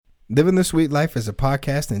Living the Sweet Life is a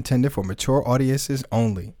podcast intended for mature audiences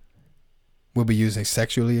only. We'll be using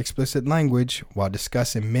sexually explicit language while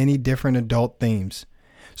discussing many different adult themes.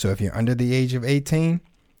 So if you're under the age of 18,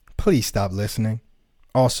 please stop listening.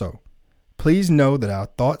 Also, please know that our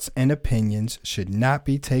thoughts and opinions should not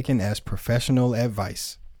be taken as professional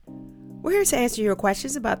advice. We're here to answer your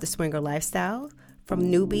questions about the swinger lifestyle, from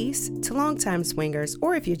newbies to longtime swingers,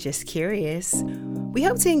 or if you're just curious. We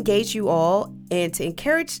hope to engage you all and to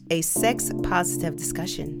encourage a sex-positive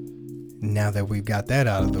discussion. Now that we've got that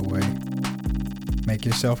out of the way, make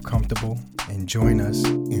yourself comfortable and join us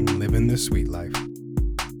in Living the Sweet Life.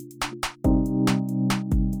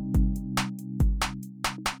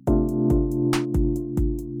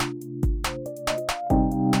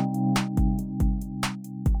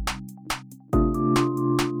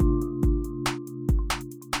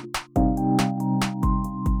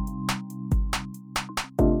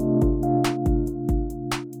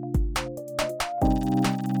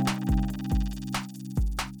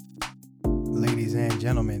 Ladies and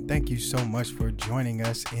gentlemen, thank you so much for joining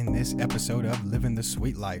us in this episode of Living the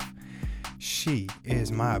Sweet Life. She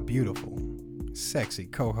is my beautiful, sexy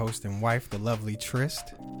co-host and wife, the lovely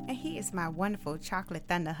Trist. And he is my wonderful chocolate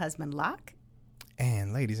thunder husband, Locke.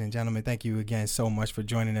 And ladies and gentlemen, thank you again so much for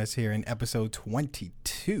joining us here in episode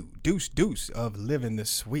 22, Deuce of Living the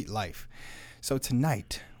Sweet Life. So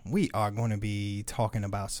tonight, we are going to be talking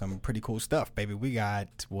about some pretty cool stuff, baby. We got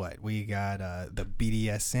the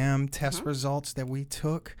BDSM test results that we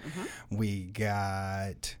took. We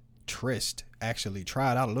got Trist actually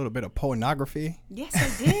tried out a little bit of pornography. Yes,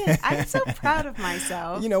 I did. I'm so proud of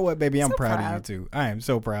myself. You know what, baby? I'm So proud proud. of you too. I am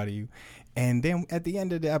so proud of you. And then at the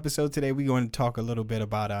end of the episode today, we're going to talk a little bit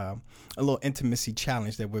about a little intimacy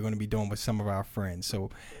challenge that we're going to be doing with some of our friends. So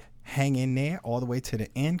hang in there all the way to the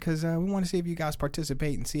end, because we want to see if you guys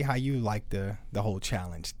participate and see how you like the whole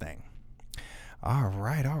challenge thing. All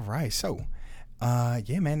right. So,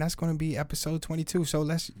 yeah, man, that's going to be episode 22. So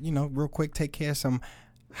let's, real quick, take care of some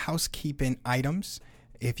housekeeping items.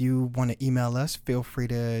 If you want to email us, feel free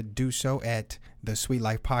to do so at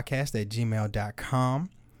thesweetlifepodcast@gmail.com.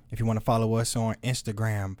 If you want to follow us on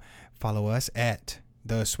Instagram, follow us at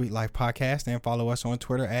The Sweet Life Podcast, and follow us on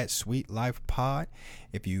Twitter at Sweet Life Pod.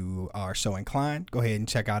 If you are so inclined, go ahead and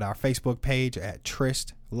check out our Facebook page at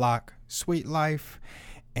Trist Locke Sweet Life.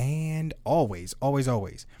 And always,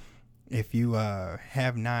 if you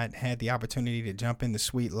have not had the opportunity to jump in the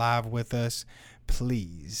Sweet Live with us,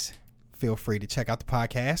 please feel free to check out the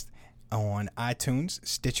podcast on iTunes,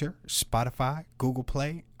 Stitcher, Spotify, Google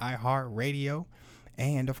Play, iHeartRadio,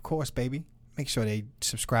 and of course, baby, make sure they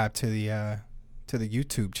subscribe to the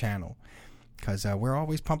YouTube channel, because we're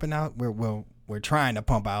always pumping out. We're trying to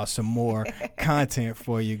pump out some more content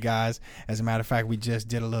for you guys. As a matter of fact, we just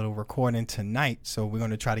did a little recording tonight, so we're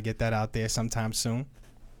going to try to get that out there sometime soon.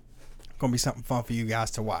 Going to be something fun for you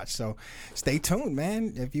guys to watch. So stay tuned,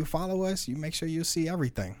 man. If you follow us, you make sure you'll see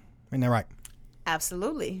everything. Isn't that right?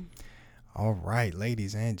 Absolutely. All right,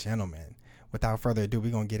 ladies and gentlemen. Without further ado,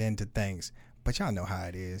 we're going to get into things. But y'all know how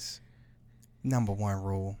it is. Number one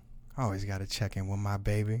rule. I always got to check in with my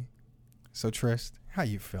baby. So, Trist, how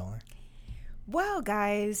you feeling? Well,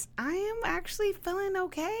 guys, I am actually feeling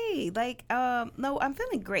okay. No, I'm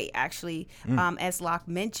feeling great, actually. As Locke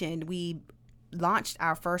mentioned, we launched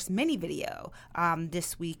our first mini video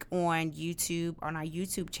this week on YouTube, on our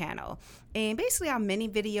YouTube channel. And basically our mini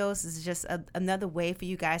videos is just another way for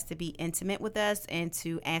you guys to be intimate with us and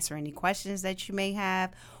to answer any questions that you may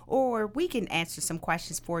have, or we can answer some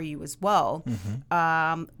questions for you as well.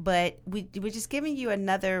 But we're just giving you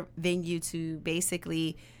another venue to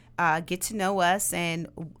basically get to know us and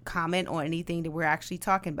comment on anything that we're actually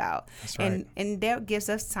talking about. That's right. And that gives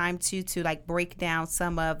us time to like break down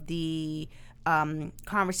some of the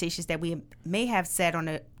conversations that we may have said on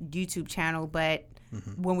the YouTube channel, but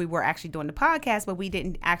when we were actually doing the podcast, but we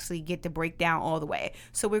didn't actually get to break down all the way.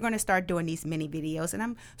 So we're going to start doing these mini videos, and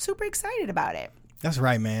I'm super excited about it. That's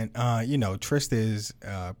right, man. Trist is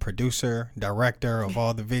producer, director of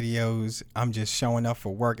all the videos. I'm just showing up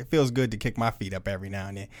for work. It feels good to kick my feet up every now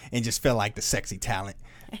and then and just feel like the sexy talent.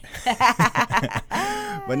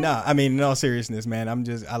 But no, I mean, in all seriousness, man, I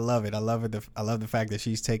love it. I love it. I love the fact that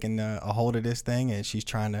she's taking a hold of this thing, and she's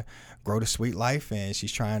trying to grow the sweet life, and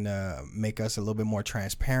she's trying to make us a little bit more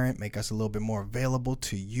transparent, make us a little bit more available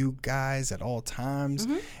to you guys at all times.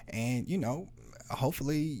 And,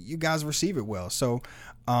 hopefully you guys receive it well. So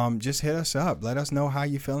just hit us up. Let us know how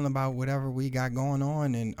you're feeling about whatever we got going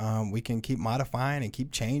on, and we can keep modifying and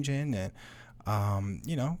keep changing and,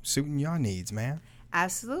 suiting your needs, man.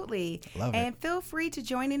 Absolutely. Love and it. feel free to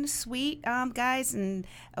join in the suite, guys. And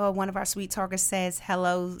one of our sweet talkers says,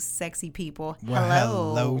 hello, sexy people. Well,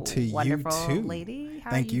 hello to wonderful you too. lady.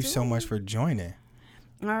 How Thank are you so doing? much for joining.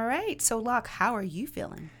 All right. So, Locke, how are you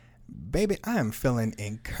feeling? Baby, I am feeling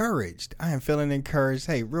encouraged.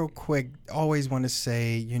 Hey, real quick, always want to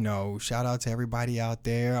say, shout out to everybody out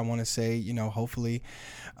there. I want to say, hopefully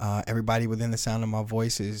everybody within the sound of my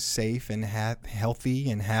voice is safe and healthy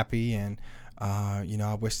and happy. And,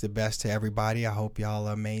 I wish the best to everybody. I hope y'all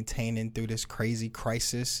are maintaining through this crazy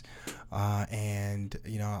crisis. And,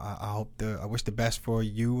 I wish the best for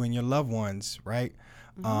you and your loved ones, right?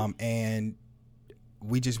 Mm-hmm. And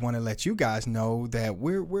we just want to let you guys know that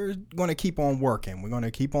we're going to keep on working. We're going to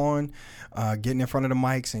keep on getting in front of the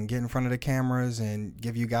mics and getting in front of the cameras and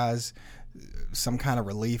give you guys some kind of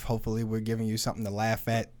relief. Hopefully we're giving you something to laugh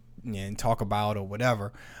at and talk about or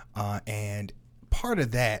whatever. And part of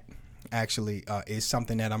that actually is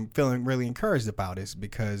something that I'm feeling really encouraged about, is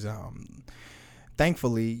because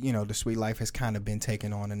thankfully, the Sweet Life has kind of been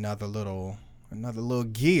taking on another little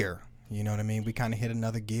gear. You know what I mean? We kind of hit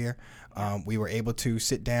another gear. We were able to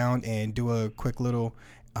sit down and do a quick little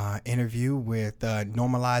interview with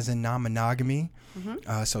Normalizing Non-Monogamy.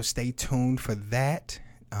 Mm-hmm. So stay tuned for that.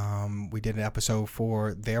 We did an episode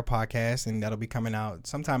for their podcast, and that'll be coming out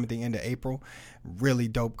sometime at the end of April. Really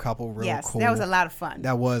dope couple, real cool. Yes, that was a lot of fun.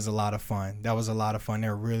 That was a lot of fun.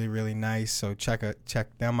 They're really, really nice. So check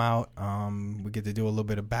them out. We get to do a little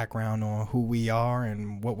bit of background on who we are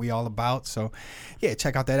and what we all about. So yeah,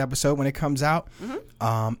 check out that episode when it comes out.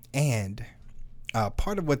 Mm-hmm. And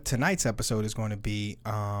part of what tonight's episode is going to be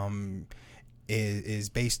is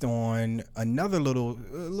based on another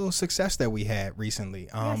little success that we had recently.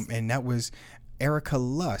 Yes. And that was Erica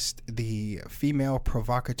Lust, the female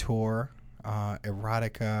provocateur,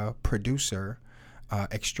 erotica producer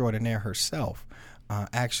extraordinaire herself,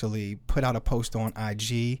 actually put out a post on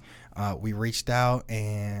IG. We reached out,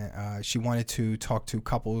 and she wanted to talk to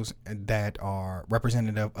couples that are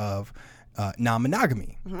representative of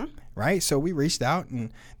non-monogamy. Mm-hmm. Right, so we reached out,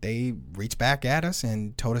 and they reached back at us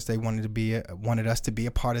and told us they wanted us to be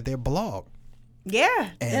a part of their blog. Yeah,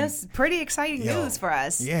 And, that's pretty exciting news for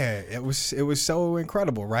us. Yeah, it was so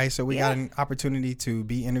incredible, right? So we got an opportunity to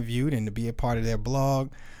be interviewed and to be a part of their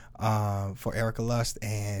blog for Erica Lust,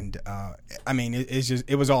 and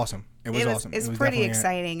it was awesome. It was awesome. It's pretty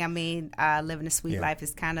exciting. I mean, living a sweet life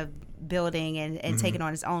is kind of building and taking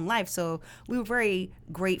on its own life. So we were very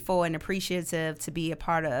grateful and appreciative to be a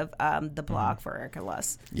part of the blog for Erica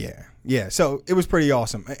Lust. Yeah. So it was pretty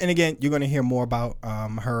awesome. And again, you're going to hear more about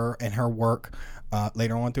her and her work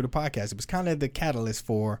later on through the podcast. It was kind of the catalyst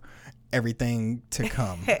for everything to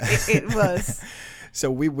come. It was. So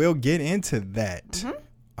we will get into that. Mm-hmm.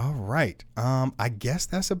 All right. I guess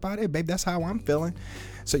that's about it, babe. That's how I'm feeling.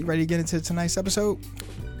 So you ready to get into tonight's episode?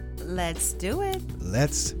 Let's do it.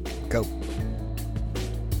 Let's go.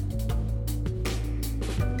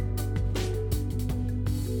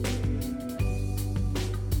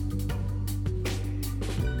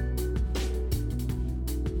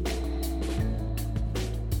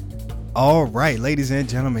 All right, ladies and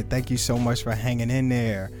gentlemen, thank you so much for hanging in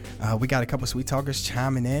there. We got a couple sweet talkers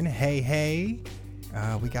chiming in. Hey.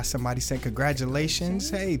 We got somebody saying congratulations.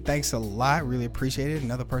 Hey, thanks a lot. Really appreciate it.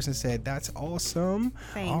 Another person said that's awesome.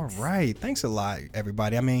 Thanks. All right. Thanks a lot,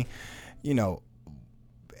 everybody. I mean,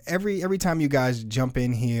 every time you guys jump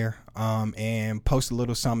in here and post a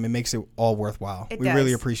little something, it makes it all worthwhile. We does.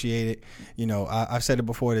 really appreciate it. I've said it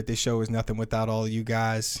before that this show is nothing without all of you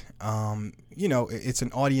guys. It's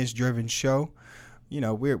an audience-driven show.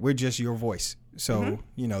 We're just your voice. So,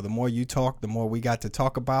 the more you talk, the more we got to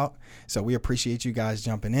talk about. So we appreciate you guys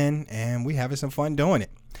jumping in, and we having some fun doing it.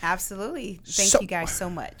 Absolutely. Thank you guys so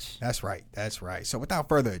much. That's right. So without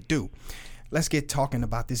further ado, let's get talking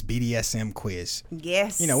about this BDSM quiz.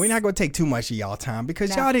 Yes. We're not going to take too much of y'all time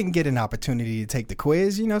because y'all didn't get an opportunity to take the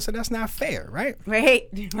quiz, so that's not fair, right? Right.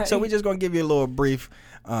 So we're just going to give you a little brief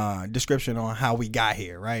description on how we got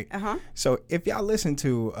here, right? Uh-huh. So if y'all listen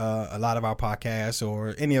to a lot of our podcasts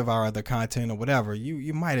or any of our other content or whatever,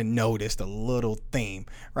 you might have noticed a little theme,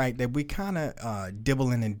 right? That we kind of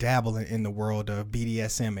dibbling and dabbling in the world of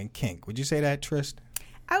BDSM and kink. Would you say that, Trist?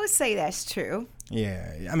 I would say that's true.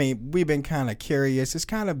 Yeah, I mean, we've been kind of curious. It's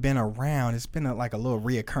kind of been around. It's been like a little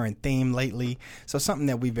reoccurring theme lately. So something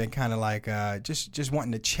that we've been kind of like just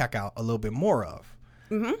wanting to check out a little bit more of.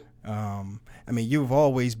 Mm-hmm. I mean, you've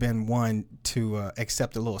always been one to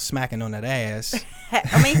accept a little smacking on that ass.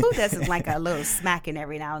 I mean, who doesn't like a little smacking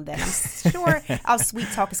every now and then? I'm sure our sweet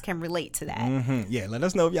talkers can relate to that. Mm-hmm. Yeah, let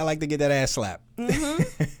us know if y'all like to get that ass slapped.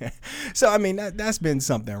 Mm-hmm. So, I mean, that's been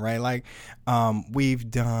something, right? Like, we've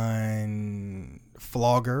done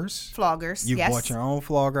floggers. You bought your own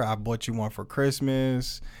flogger. I bought you one for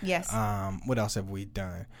Christmas. Yes. What else have we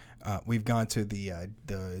done? We've gone to the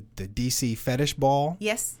DC fetish ball.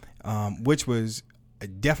 Yes. Which was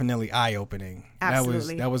definitely eye-opening.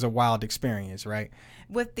 Absolutely. That was a wild experience, right?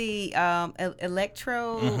 With the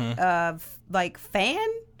electro like fan?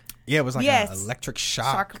 Yeah, it was like an electric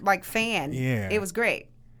shock like fan. Yeah. It was great.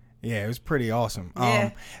 Yeah, it was pretty awesome.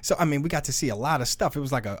 Yeah. So, I mean, we got to see a lot of stuff. It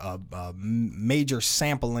was like a major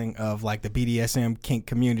sampling of like the BDSM kink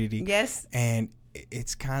community. Yes. And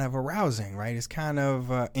it's kind of arousing, right? It's kind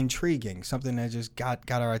of intriguing, something that just got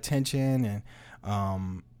our attention,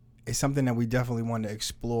 and it's something that we definitely want to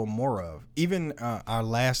explore more of. Even our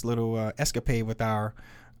last little escapade with our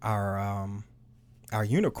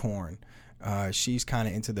unicorn, she's kind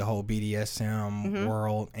of into the whole BDSM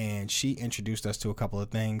world, and she introduced us to a couple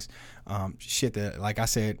of things, shit that, like I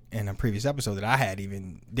said in a previous episode, that I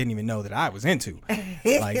didn't even know that I was into.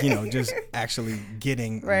 Like, just actually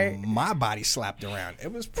getting my body slapped around.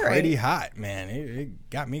 It was pretty hot, man. It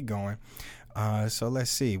got me going. So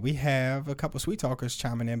let's see. We have a couple sweet talkers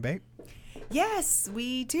chiming in, babe. Yes,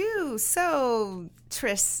 we do. So,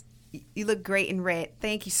 Tris, you look great in red.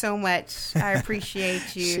 Thank you so much. I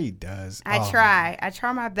appreciate you. She does. I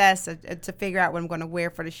try my best to figure out what I'm going to wear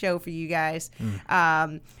for the show for you guys.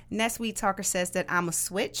 Next sweet talker says that I'm a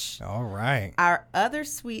switch. All right. Our other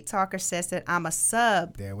sweet talker says that I'm a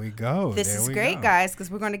sub. There we go. This is great, guys,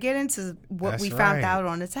 because we're going to get into what we found out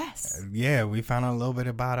on the test. Yeah, we found out a little bit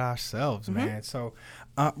about ourselves, man. So,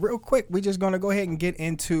 real quick, we're just going to go ahead and get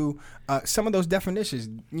into some of those definitions.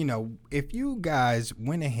 If you guys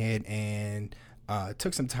went ahead and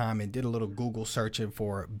took some time and did a little Google searching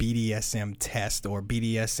for BDSM test or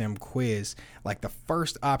BDSM quiz, like the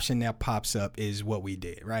first option that pops up is what we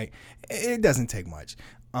did, right? It doesn't take much.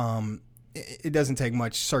 It doesn't take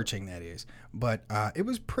much searching, that is. But it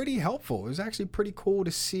was pretty helpful. It was actually pretty cool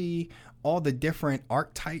to see all the different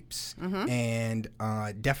archetypes and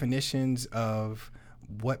definitions of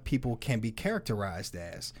what people can be characterized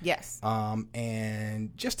as. Yes.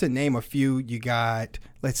 And just to name a few, you got,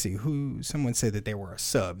 let's see, someone said that they were a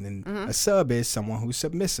sub. And a sub is someone who's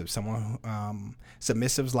submissive. Someone who,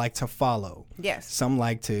 submissives like to follow. Yes. Some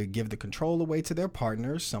like to give the control away to their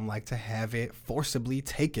partners. Some like to have it forcibly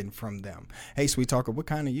taken from them. Hey, sweet talker, what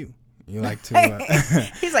kind of you? You like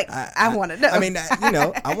to? He's like, I want to know. I mean,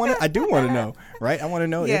 I do want to know, right? I want to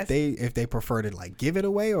know if they prefer to like give it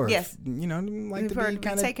away or if, like to be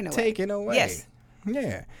kind of taken away. Yes.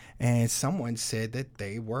 Yeah. And someone said that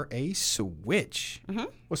they were a switch.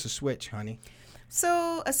 What's a switch, honey?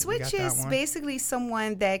 So a switch is basically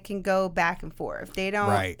someone that can go back and forth. They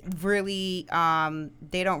don't really,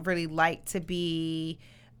 like to be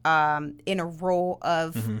in a role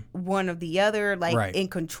of one or the other, like in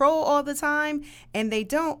control all the time, and they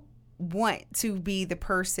don't want to be the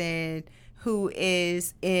person who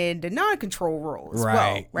is in the non-control role as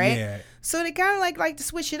well, right? Yeah. So they kind of like to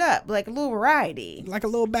switch it up, like a little variety, like a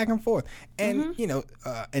little back and forth. And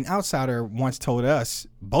an outsider once told us,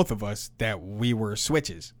 both of us, that we were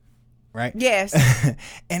switches. Right. Yes.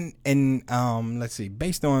 and let's see.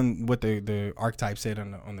 Based on what the archetype said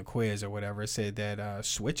on the quiz or whatever, it said that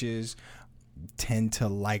switches tend to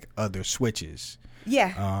like other switches.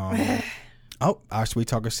 Yeah. Our sweet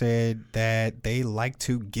talker said that they like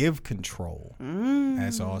to give control.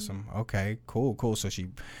 That's awesome. Okay. Cool. So she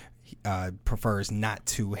prefers not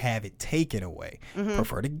to have it taken away.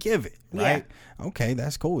 Prefer to give it. Right. Yeah. Okay.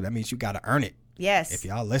 That's cool. That means you got to earn it. Yes. If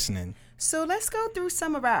y'all listening. So let's go through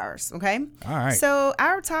some of ours, okay? All right. So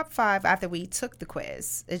our top 5 after we took the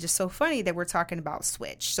quiz, it's just so funny that we're talking about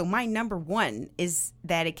switch. So my number 1 is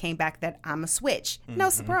that it came back that I'm a switch.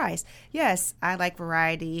 No surprise. Yes, I like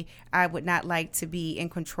variety. I would not like to be in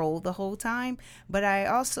control the whole time, but I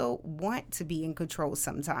also want to be in control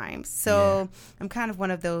sometimes. So I'm kind of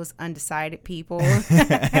one of those undecided people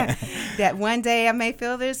that one day I may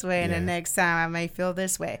feel this way and the next time I may feel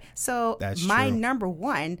this way. So that's my number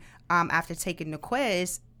 1 after taking the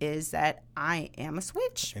quiz is that I am a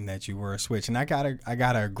switch. And that you were a switch. And I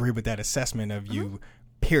gotta agree with that assessment of you,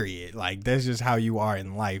 period. Like, that's just how you are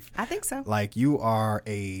in life. I think so. Like, you are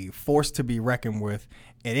a force to be reckoned with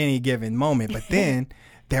at any given moment. But then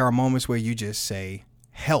there are moments where you just say,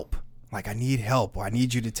 help. Like, I need help, or I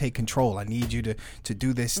need you to take control. I need you to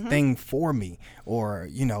do this thing for me. Or,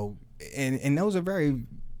 and those are very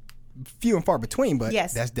few and far between, but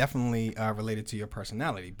Yes. that's definitely related to your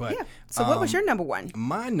personality. But Yeah. So what was your number one?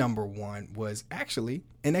 My number one was actually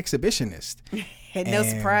an exhibitionist. No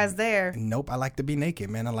surprise there. Nope, I like to be naked,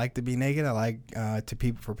 man. I like to be naked. I like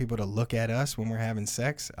for people to look at us when we're having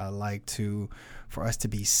sex. I like for us to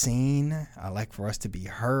be seen. I like for us to be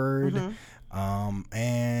heard.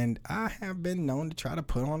 And I have been known to try to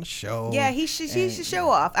put on a show. Yeah, he should show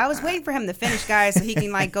off. I was waiting for him to finish, guys, so he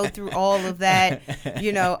can like go through all of that.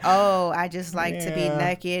 I just like to be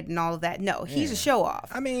naked and all of that. No, he's a show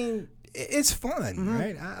off. I mean, it's fun,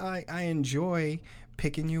 right? I enjoy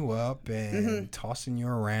picking you up and tossing you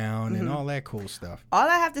around and all that cool stuff. All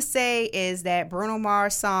I have to say is that Bruno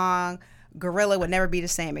Mars song Gorilla would never be the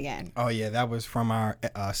same again. Oh yeah, that was from our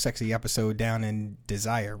sexy episode down in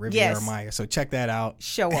Desire, Riviera Maya. So check that out.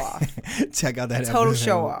 Show off. Check out that Total episode.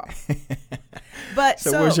 show off. But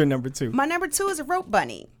so where's your number two? My number two is a rope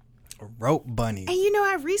bunny. A rope bunny. And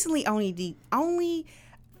I recently only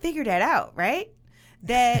figured that out, right?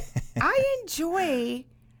 That I enjoy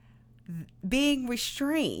being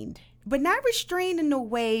restrained, but not restrained in a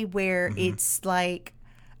way where it's like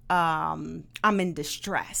I'm in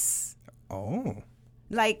distress. Oh.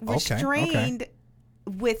 Like restrained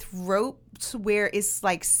with ropes where it's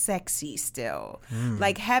like sexy still.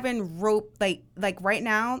 Like having rope like right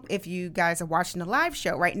now, if you guys are watching the live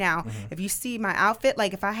show right now, if you see my outfit,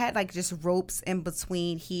 like if I had like just ropes in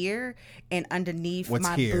between here and underneath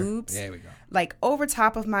my boobs. There we go. Like over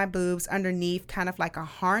top of my boobs, underneath kind of like a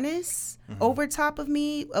harness over top of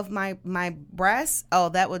me, of my breasts. Oh,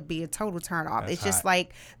 that would be a total turn off. It's just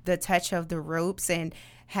like the touch of the ropes and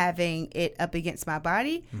having it up against my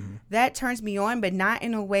body. That turns me on, but not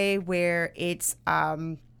in a way where it's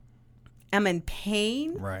I'm in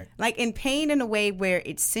pain. Right. Like in pain in a way where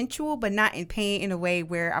it's sensual, but not in pain in a way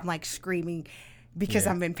where I'm like screaming because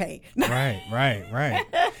I'm in pain. Right.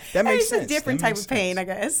 That makes sense. It's a different type of pain, I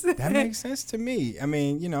guess. That makes sense to me. I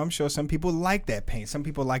mean, I'm sure some people like that pain. Some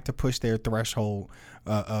people like to push their threshold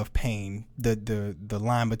of pain, the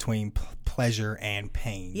line between pleasure and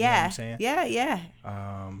pain. You know what I'm saying? Yeah.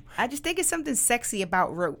 I just think it's something sexy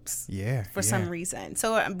about ropes. Yeah. For some reason.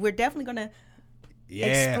 So we're definitely going to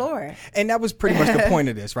explore. And that was pretty much the point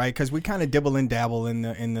of this, right? Because we kind of dibble and dabble in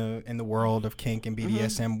the world of kink and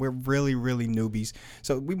BDSM. We're really, really newbies.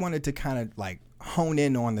 So we wanted to kind of like hone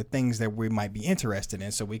in on the things that we might be interested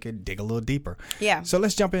in so we could dig a little deeper. Yeah. So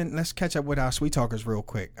let's jump in. Let's catch up with our sweet talkers real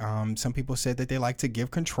quick. Some people said that they like to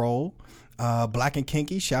give control. Black and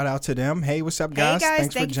Kinky, shout out to them. Hey, what's up, guys? Hey, guys.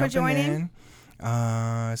 Thanks Thank you for joining.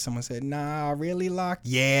 Someone said, nah, really, Locke?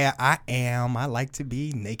 Yeah, I am. I like to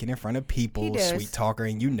be naked in front of people, sweet talker,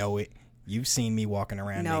 and you know it. You've seen me walking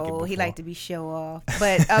around naked before. No, he liked to be show off.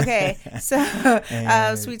 But okay,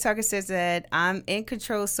 so Sweet Talker says that I'm in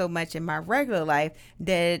control so much in my regular life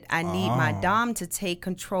that I need my dom to take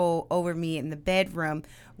control over me in the bedroom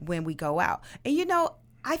when we go out. And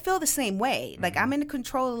I feel the same way. Like I'm in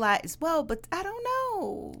control a lot as well, but I don't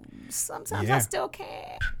know. Sometimes I still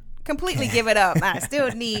can't completely give it up. I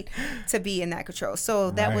still need to be in that control.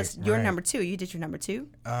 So that was your number two. You did your number two?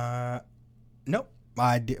 Nope.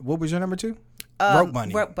 I did. What was your number two? Rope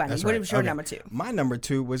bunny. Rope bunny. That's what right. was your number two? My number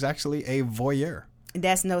two was actually a voyeur.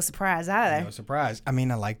 That's no surprise either. No surprise. I mean,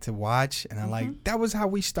 I like to watch, and I like. That was how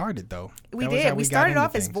we started, though. We did. We started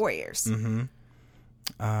off as voyeurs.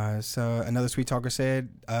 So another sweet talker said,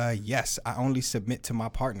 "Yes, I only submit to my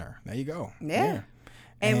partner." There you go. Yeah.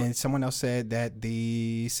 And someone else said that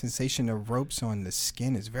the sensation of ropes on the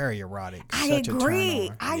skin is very erotic. I agree.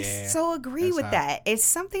 I so agree with that. It's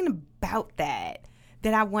something about that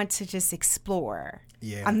I want to just explore.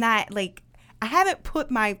 Yeah. I'm not like, I haven't put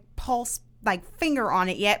my pulse finger on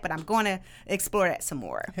it yet, but I'm going to explore that some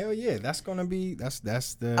more. Hell yeah. That's going to be, that's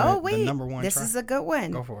the number one. This is a good one.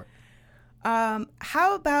 Go for it.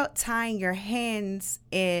 How about tying your hands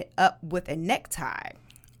up with a necktie?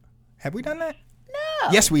 Have we done that? No.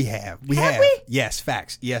 Yes, we have. We have. We? Yes,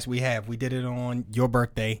 facts. Yes, we have. We did it on your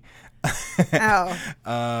birthday. Oh.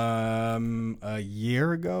 A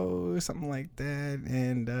year ago, something like that,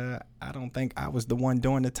 and I don't think I was the one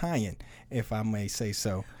doing the tying, if I may say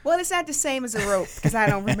so. Well, it's not the same as a rope because I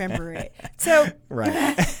don't remember it. So, right,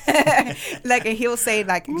 and he'll say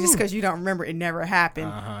just because you don't remember it never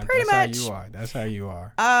happened. Pretty much. That's how you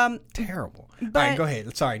are. Terrible. But, all right, go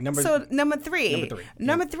ahead. Sorry, number three.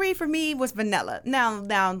 Number three for me was vanilla.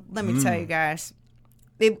 Now, let me tell you guys.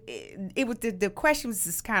 It was the question was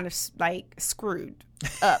just kind of screwed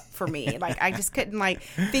up for me. I just couldn't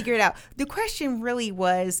figure it out. The question really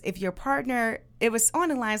was if your partner, it was on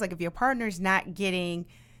the lines if your partner's not getting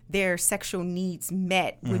their sexual needs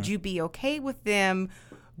met, would you be okay with them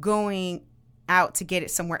going out to get it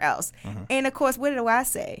somewhere else. And of course, what did I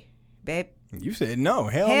say, babe? You said no.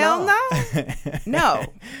 Hell no.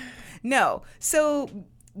 No. So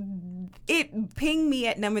it pinged me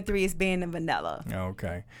at number 3 as being a vanilla.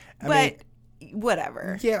 Okay. But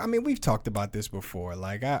whatever. Yeah, I mean, we've talked about this before.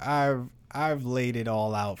 Like, I've laid it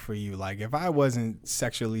all out for you. Like, if I wasn't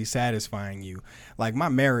sexually satisfying you, like, my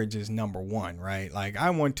marriage is number 1, right? Like, I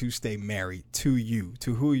want to stay married to you,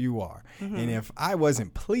 to who you are. And if I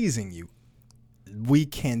wasn't pleasing you, we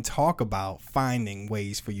can talk about finding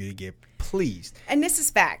ways for you to get pleased. And this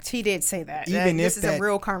is fact. He did say that. Even this if is a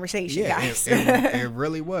real conversation, guys. It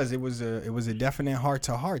really was. It was a definite heart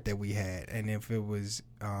to heart that we had. And if it was,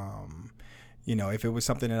 if it was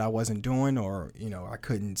something that I wasn't doing, or I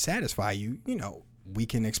couldn't satisfy you, we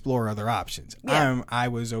can explore other options. Yeah. I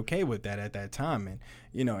was okay with that at that time,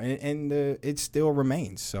 and it still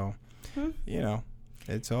remains. So,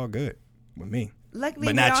 it's all good with me. Luckily,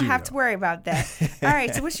 we don't have to worry about that. All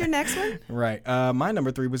right, so what's your next one? Right. My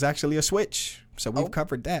number 3 was actually a switch. So we've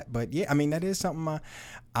covered that. But yeah, I mean, that is something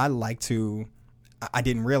I like to, I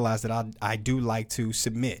didn't realize that I do like to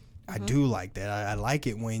submit. I do like that. I like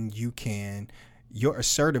it when your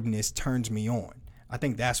assertiveness turns me on. I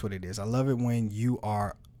think that's what it is. I love it when you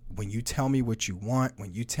tell me what you want,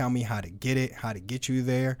 when you tell me how to get it, how to get you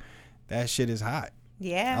there. That shit is hot.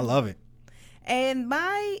 Yeah. I love it. And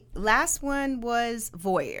my last one was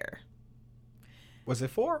voyeur. Was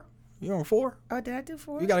it 4? You on 4? Oh, did I do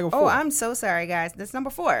 4? You gotta go 4. Oh, I'm so sorry, guys. That's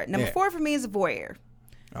number 4. Number 4 for me is a voyeur.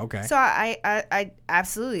 Okay. So I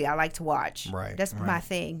absolutely, I like to watch. Right. That's my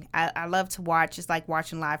thing. I love to watch. It's like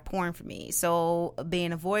watching live porn for me. So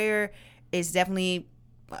being a voyeur is definitely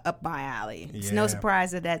up my alley. It's no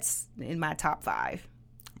surprise that that's in my top 5.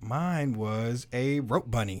 Mine was a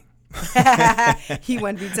rope bunny. He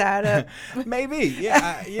wouldn't be tied up. Maybe,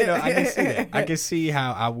 yeah. I can see that. I can see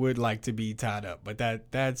how I would like to be tied up, but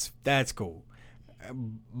that's cool.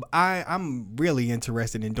 I'm really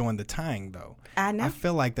interested in doing the tying though. I know. I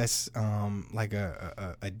feel like that's like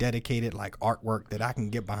a dedicated like artwork that I can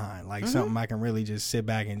get behind, like something I can really just sit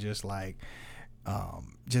back and just like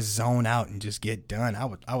just zone out and just get done. I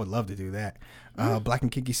would love to do that. Black and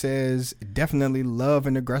Kiki says definitely love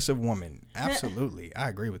an aggressive woman. Absolutely, I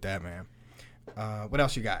agree with that, man. What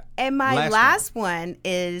else you got? And my last one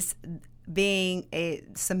is being a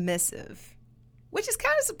submissive, which is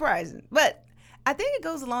kind of surprising, but I think it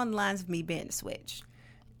goes along the lines of me being a switch.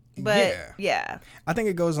 But yeah. I think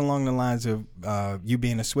it goes along the lines of you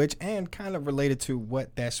being a switch and kind of related to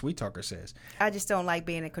what that Sweet Talker says. I just don't like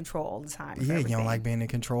being in control all the time. Yeah, you don't like being in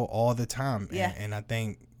control all the time. Yeah. And I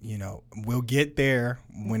think, we'll get there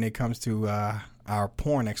when it comes to our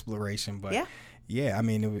porn exploration. But yeah, I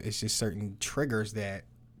mean, it's just certain triggers that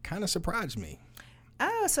kind of surprised me.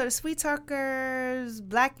 Oh, so the Sweet Talkers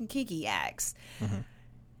Black and Kiki asks,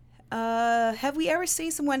 have we ever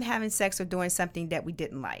seen someone having sex or doing something that we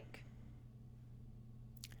didn't like?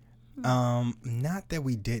 Not that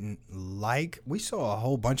we didn't like. We saw a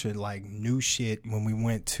whole bunch of like new shit when we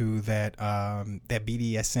went to that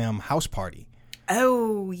BDSM house party.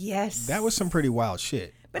 Oh, yes. That was some pretty wild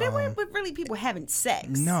shit. But it wasn't really people having sex.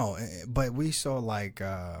 No, but we saw like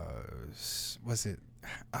was it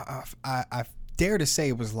I dare to say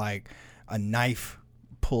it was like a knife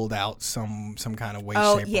pulled out some kind of way, shape,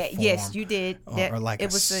 or form. Yes, you did. Or like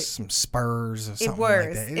some spurs or something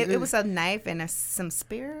like that. It was a knife and some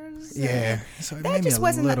spears. Yeah. So that just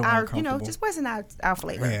wasn't just wasn't our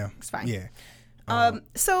flavor. Yeah. It's fine. Yeah.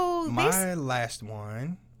 So my last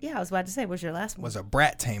one. Yeah, I was about to say, what's your last one? Was a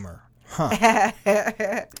brat tamer. Huh.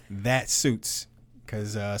 That suits.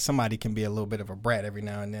 Because somebody can be a little bit of a brat every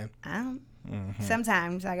now and then.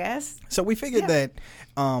 Sometimes, I guess. So we figured that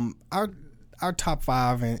our top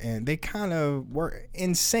 5 and they kind of were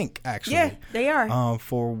in sync, actually. Yeah, they are.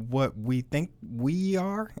 For what we think we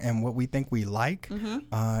are and what we think we like.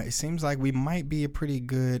 It seems like we might be a pretty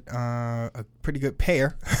good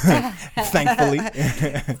pair, thankfully.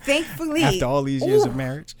 Thankfully. After all these years of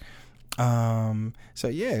marriage. So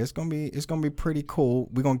yeah, it's gonna be pretty cool.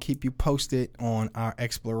 We're gonna keep you posted on our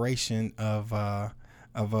exploration of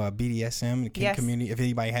BDSM, the kink community. If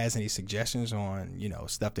anybody has any suggestions on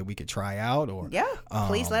stuff that we could try out, or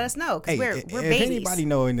please let us know, because we're if babies. anybody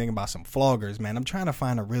know anything about some floggers, man, I'm trying to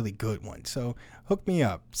find a really good one. So hook me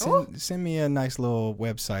up. Send me a nice little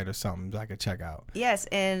website or something I could check out. Yes,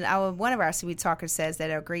 and one of our Sweet Talkers says that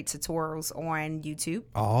there are great tutorials on YouTube.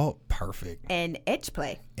 Oh, perfect. And Edge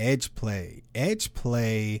Play.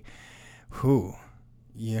 Who,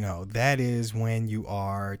 that is when you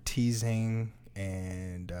are teasing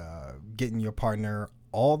and getting your partner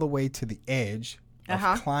all the way to the edge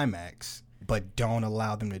of climax, but don't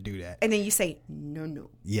allow them to do that. And then you say, no.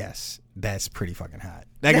 Yes, that's pretty fucking hot.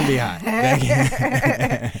 That can be hot. That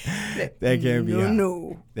can be hot.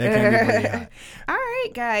 No. That can be pretty hot. All right,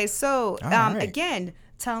 guys. So, right. again,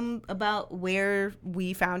 tell them about where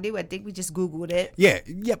we found it. I think we just Googled it.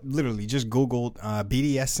 Yep, literally just Googled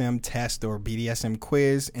BDSM test or BDSM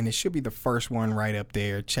quiz, and it should be the first one right up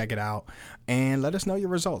there. Check it out and let us know your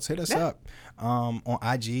results. Hit us up on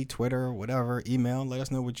IG, Twitter, whatever, email. Let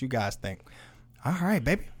us know what you guys think. All right,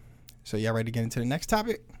 baby. So y'all ready to get into the next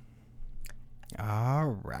topic?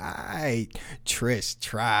 All right. Trish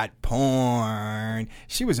tried porn.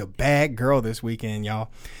 She was a bad girl this weekend,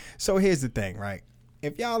 y'all. So here's the thing, right?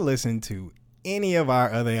 If y'all listen to any of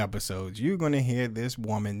our other episodes, you're going to hear this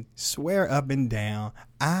woman swear up and down,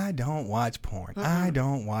 I don't watch porn. I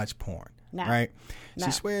don't watch porn. No. Right? No.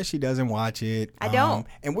 She swears she doesn't watch it. I don't.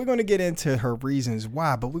 And we're going to get into her reasons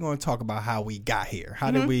why, but we're going to talk about how we got here. How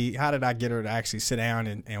did I get her to actually sit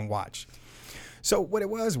down and watch? So what it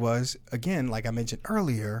was again, like I mentioned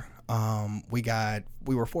earlier,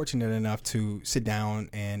 we were fortunate enough to sit down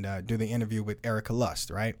and do the interview with Erica Lust,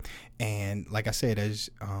 right? And like I said, as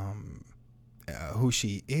who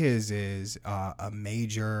she is a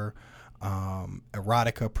major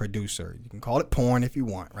erotica producer. You can call it porn if you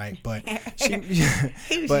want, right? But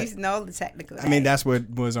He was using all the technical. I mean, that's what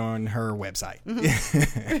was on her website.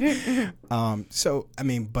 So I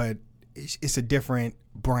mean, but it's a different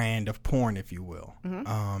brand of porn, if you will.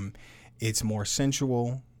 It's more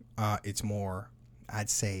sensual. It's more, I'd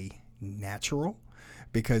say, natural,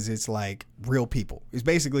 because it's like real people. It's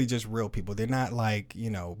basically just real people. They're not like,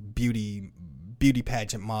 beauty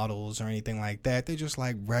pageant models or anything like that. They're just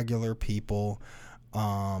like regular people.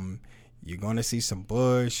 You're going to see some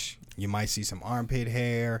bush. You might see some armpit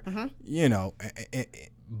hair.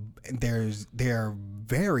 They're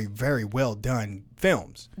very, very well done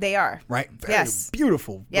films. They are. Right? Very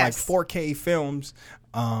beautiful. Yes. Like 4K films.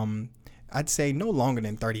 I'd say no longer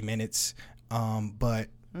than 30 minutes, but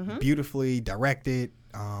beautifully directed,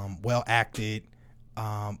 well acted.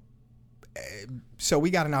 So we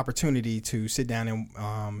got an opportunity to sit down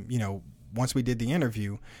and, once we did the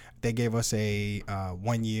interview, they gave us a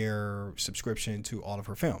 1-year subscription to all of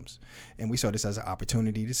her films. And we saw this as an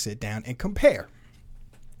opportunity to sit down and compare.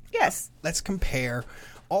 Yes. Let's compare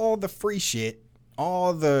all the free shit,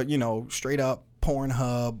 all the, straight up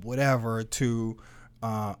Pornhub, whatever, to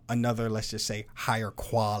another, let's just say, higher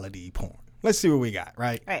quality porn. Let's see what we got,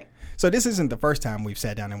 right? Right. So this isn't the first time we've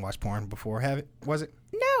sat down and watched porn before, was it?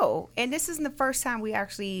 No. And this isn't the first time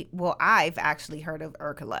I've actually heard of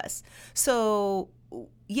Erica Lust. So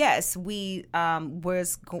yes, we were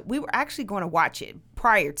actually going to watch it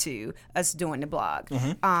prior to us doing the blog.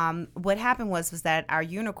 What happened was that our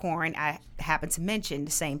unicorn, I happened to mention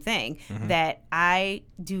the same thing, that I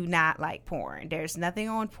do not like porn. There's nothing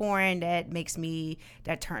on porn that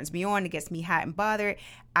turns me on, that gets me hot and bothered.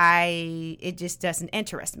 It just doesn't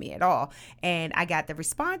interest me at all. And I got the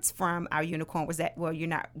response from our unicorn was that, well, you're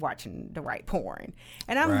not watching the right porn.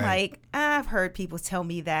 And I'm like, I've heard people tell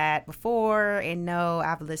me that before, and no,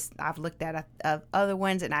 I've looked at other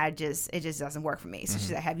ones, and it just doesn't work for me. So she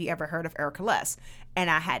said, have you ever heard of Erica Lust? And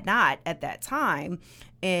I had not at that time.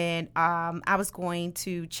 And I was going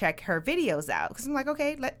to check her videos out, because I'm like,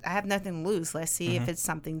 okay, I have nothing to lose. Let's see if it's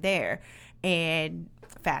something there. And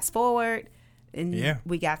fast forward, and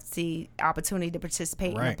we got the opportunity to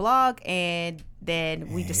participate in the blog, and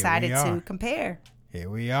then we decided to compare. Here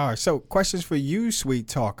we are. So questions for you, sweet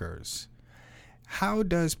talkers. How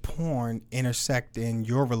does porn intersect in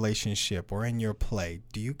your relationship or in your play?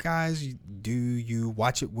 Do you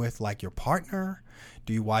watch it with like your partner?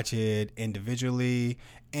 Do you watch it individually?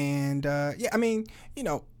 And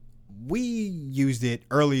we used it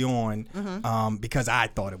early on because I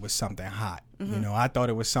thought it was something hot. I thought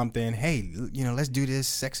it was something, hey, let's do this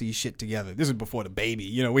sexy shit together. This was before the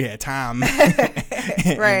baby. We had time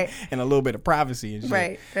and a little bit of privacy and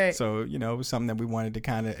shit. Right. So, it was something that we wanted to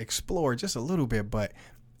kind of explore just a little bit, but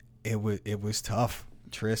it was tough.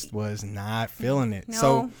 Trist was not feeling it. No.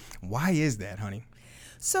 So why is that, honey?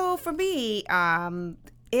 So for me,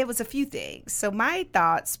 it was a few things. So my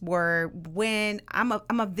thoughts were, when I'm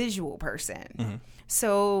a visual person.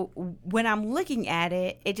 So when I'm looking at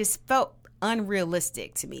it, it just felt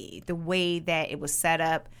unrealistic to me. The way that it was set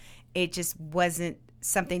up, it just wasn't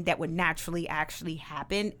something that would naturally actually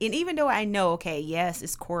happen. And even though I know, okay, yes,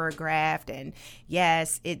 it's choreographed, and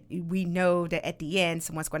yes, we know that at the end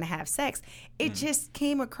someone's going to have sex, it just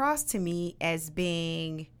came across to me as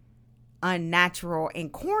being unnatural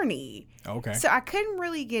and corny. Okay. So I couldn't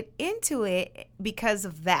really get into it because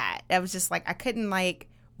of that. I was just like, I couldn't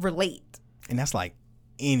relate. And that's like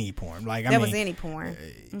any porn. Like, That was any porn.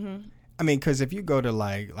 I mean, because if you go to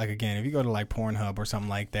like again, if you go to like Pornhub or something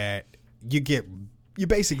like that, you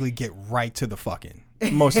basically get right to the fucking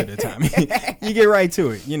most of the time. You get right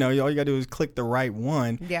to it. You know, all you gotta do is click the right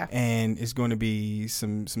one, and it's going to be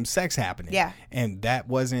some sex happening. Yeah, and that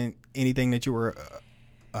wasn't anything that you were.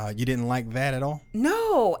 You didn't like that at all?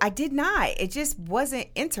 No, I did not. It just wasn't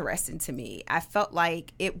interesting to me. I felt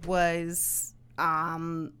like it was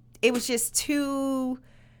just too.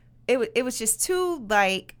 It was just too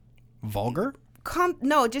like vulgar.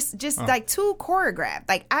 Just like too choreographed.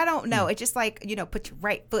 Like, I don't know. It's just like, put your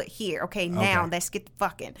right foot here. Okay, now let's get the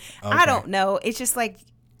fucking. Okay. I don't know. It's just like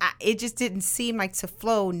it just didn't seem like to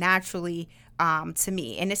flow naturally. To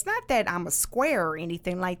me. And it's not that I'm a square or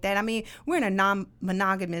anything like that. I mean, we're in a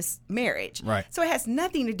non-monogamous marriage. Right. So it has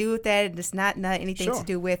nothing to do with that. It's not anything to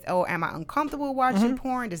do with, am I uncomfortable watching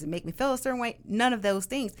porn? Does it make me feel a certain way? None of those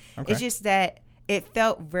things. Okay. It's just that it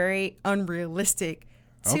felt very unrealistic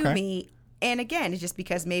to me. And again, it's just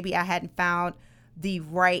because maybe I hadn't found the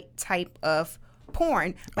right type of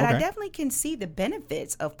porn, but I definitely can see the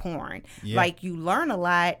benefits of porn. Like, you learn a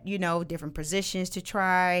lot, different positions to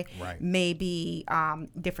try, maybe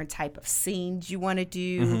different type of scenes you want to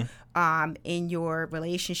do in your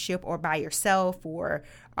relationship or by yourself, or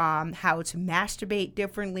how to masturbate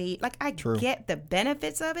differently. Like, I get the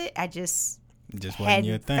benefits of it. I just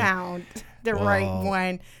hadn't found the right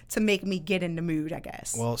one to make me get in the mood, I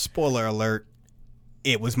guess. Well, spoiler alert.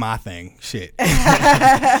 It was my thing. Shit.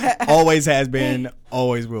 Always has been,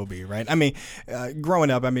 always will be, right? I mean, growing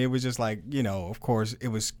up, it was just like, of course, it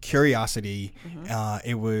was curiosity.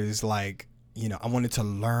 It was like, I wanted to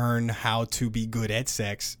learn how to be good at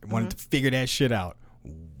sex. I wanted to figure that shit out.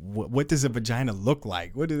 What does a vagina look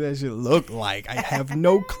like? What does that shit look like? I have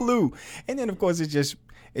no clue. And then, of course, it's just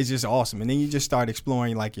awesome. And then you just start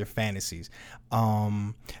exploring like your fantasies.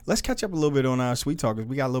 Let's catch up a little bit on our Sweet Talkers.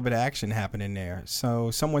 We got a little bit of action happening there.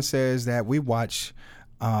 So someone says that we watch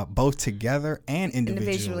both together and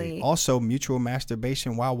individually. Also, mutual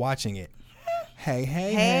masturbation while watching it.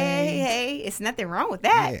 Hey. It's nothing wrong with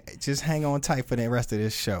that. Yeah, just hang on tight for the rest of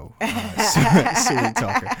this show. Sweet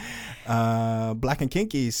Talker. Black and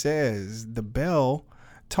Kinky says the bell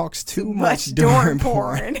talks too much during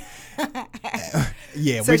porn.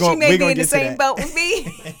 Yeah, so she may be in the same boat with me.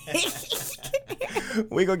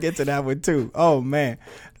 We're going to get to that one too. Oh, man.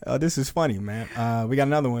 This is funny, man. We got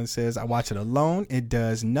another one that says, I watch it alone. It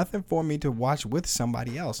does nothing for me to watch with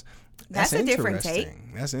somebody else. That's a different take.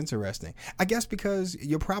 That's interesting. I guess because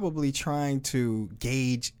you're probably trying to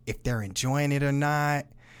gauge if they're enjoying it or not.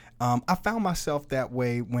 I found myself that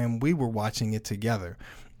way when we were watching it together.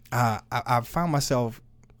 I found myself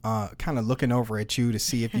kind of looking over at you to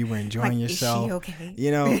see if you were enjoying yourself. Is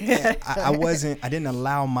she okay? I didn't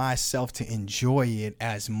allow myself to enjoy it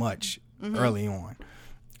as much early on.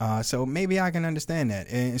 So maybe I can understand that.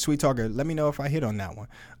 And Sweet Talker, let me know if I hit on that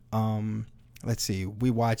one. Let's see.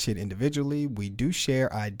 We watch it individually. We do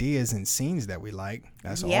share ideas and scenes that we like.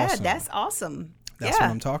 That's awesome. Yeah, that's awesome. That's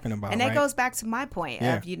what I'm talking about. And that goes back to my point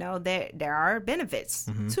of, there are benefits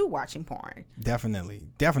to watching porn. Definitely.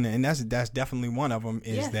 And that's definitely one of them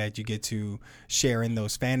is that you get to share in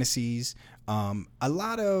those fantasies. A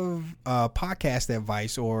lot of podcast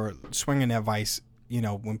advice or swinging advice,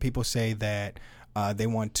 when people say that they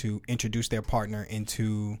want to introduce their partner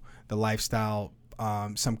into the lifestyle,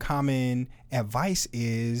 some common advice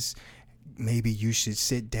is maybe you should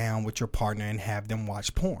sit down with your partner and have them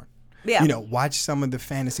watch porn. Yeah. Watch some of the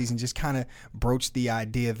fantasies and just kind of broach the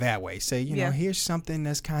idea that way. Say, here's something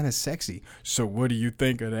that's kind of sexy. So what do you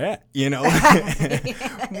think of that?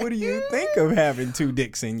 What do you think of having two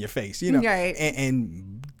dicks in your face? Right.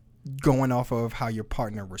 And going off of how your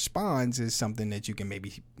partner responds is something that you can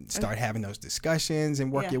maybe start having those discussions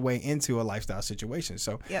and work your way into a lifestyle situation.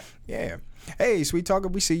 So, yeah. Hey, Sweet Talker,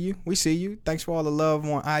 we see you. Thanks for all the love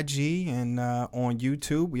on IG and on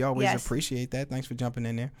YouTube. We always appreciate that. Thanks for jumping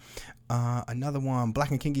in there. Another one,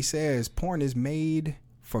 Black and Kinky says, porn is made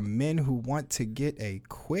for men who want to get a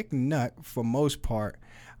quick nut for most part.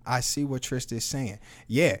 I see what Trista is saying.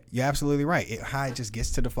 Yeah, you're absolutely right. How it just gets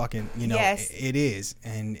to the fucking, it is.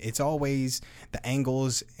 And it's always the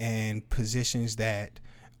angles and positions that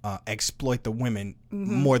exploit the women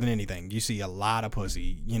more than anything. You see a lot of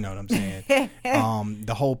pussy, you know what I'm saying?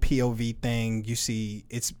 The whole POV thing, you see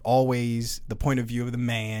it's always the point of view of the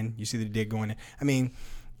man. You see the dick going in. I mean,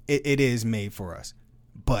 it is made for us.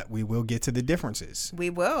 But we will get to the differences. We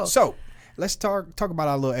will. So, let's talk about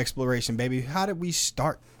our little exploration, baby. How did we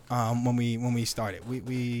start? When we started,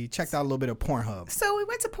 we checked out a little bit of Pornhub. So we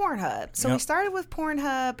went to Pornhub. So we started with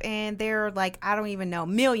Pornhub, and there are like, I don't even know,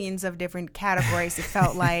 millions of different categories. It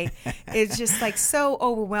felt like it's just like so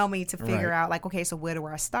overwhelming to figure out, like, okay, so where do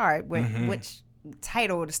I start? Which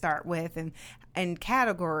title to start with, and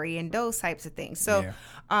category, and those types of things. So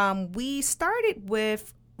we started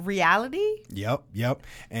with reality. Yep.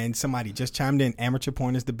 And somebody just chimed in, amateur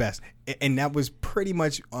porn is the best. And that was pretty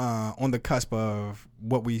much on the cusp of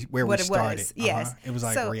where we started. Yes. It was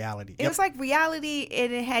like reality. It was like reality,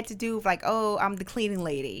 and it had to do with like, oh, I'm the cleaning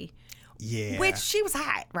lady. Yeah. Which she was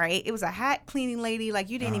hot, right? It was a hot cleaning lady. Like,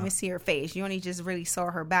 you didn't even see her face. You only just really saw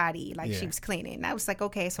her body. Like, she was cleaning. And I was like,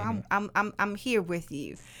 okay, so I'm here with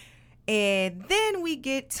you. And then we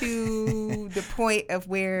get to the point of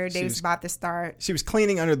where they was about to start. She was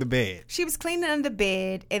cleaning under the bed. She was cleaning under the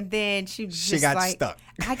bed, and then she got like, stuck.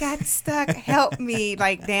 I got stuck. Help me,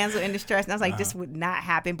 like damsel in distress. And I was like, this would not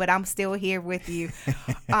happen, but I'm still here with you.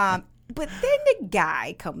 But then the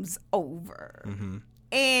guy comes over.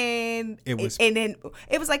 And then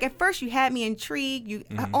it was like, at first you had me intrigued. You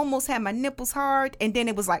almost had my nipples hard, and then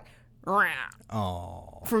it was like,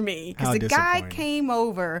 for me, because the guy came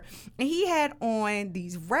over and he had on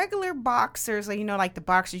these regular boxers, like, you know, like the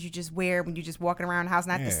boxers you just wear when you're just walking around the house,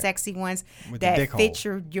 not the sexy ones that fit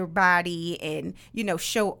your body and, you know,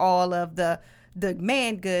 show all of the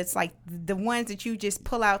man goods, like the ones that you just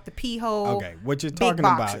pull out the pee hole. Okay, what you're talking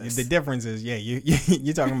about, the difference is,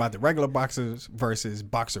 you're talking about the regular boxers versus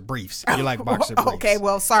boxer briefs. You like boxer briefs. Okay,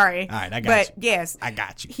 well, sorry. All right, I got you. But yes, I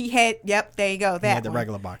got you. He had, there you go. That he had the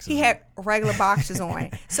regular boxers. He had regular boxers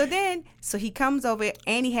on. So he comes over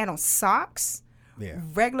and he had on socks,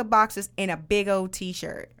 regular boxers, and a big old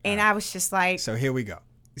t-shirt. And I was just like, so here we go.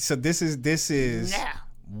 So this is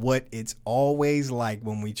what it's always like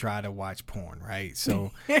when we try to watch porn, right?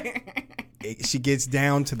 So she gets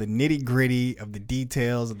down to the nitty gritty of the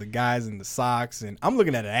details of the guys in the socks, and I'm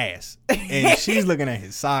looking at her ass, and she's looking at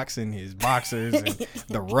his socks and his boxers and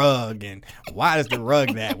the rug, and why is the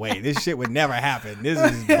rug that way? This shit would never happen. This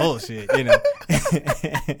is bullshit, you know.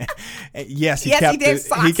 Yes, he kept the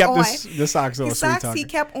socks on. His socks he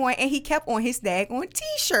kept on, and he kept on his daggone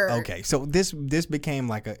t-shirt. Okay, so this became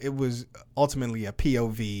like it was ultimately a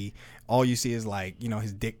POV. All you see is, like, you know,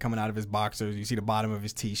 his dick coming out of his boxers. You see the bottom of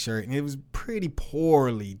his t-shirt, and it was pretty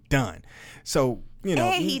poorly done. So, you know,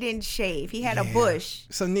 and he didn't shave. He had a bush.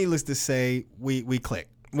 So needless to say, we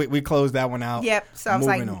clicked. We closed that one out. Yep. So I was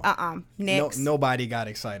like, next. Nobody got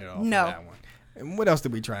excited off of that one. And what else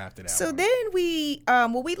did we try after that? So then we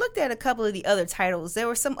looked at a couple of the other titles. There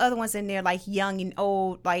were some other ones in there, like young and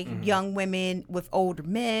old, like young women with older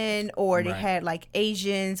men, or they had like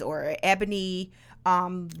Asians or ebony.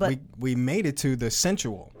 But we made it to the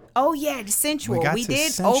sensual. Oh yeah, the sensual. We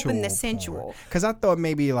did open the sensual because I thought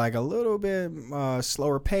maybe like a little bit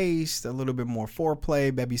slower paced, a little bit more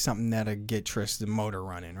foreplay, maybe something that'll get Tristan's motor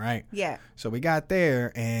running, right? Yeah. So we got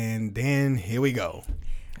there, and then here we go.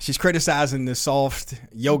 She's criticizing the soft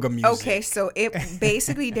yoga music. Okay, so it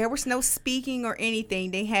basically there was no speaking or anything.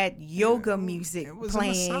 They had yoga music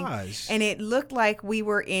playing, a massage, and it looked like we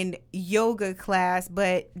were in yoga class,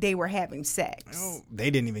 but they were having sex. Oh, they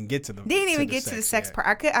didn't even get to the. They didn't even get to the sex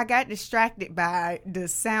part. I got distracted by the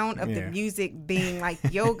sound of the music being like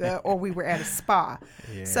yoga, or we were at a spa.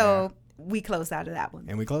 Yeah. So we closed out of that one.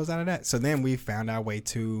 And we closed out of that. So then we found our way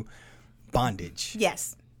to bondage.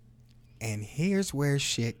 Yes. And here's where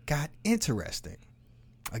shit got interesting.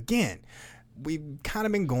 Again, we've kind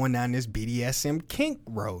of been going down this BDSM kink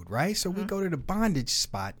road, right? So we go to the bondage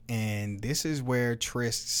spot, and this is where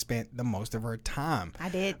Trish spent the most of her time. I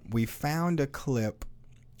did. We found a clip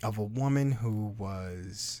of a woman who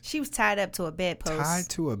she was tied up to a bedpost. Tied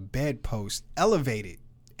to a bedpost, elevated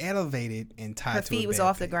and tied her to feet was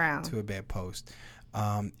off the ground. To a bedpost.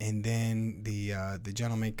 And then the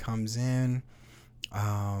gentleman comes in,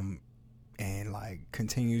 and like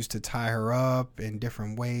continues to tie her up in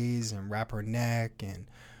different ways and wrap her neck and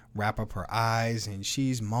wrap up her eyes, and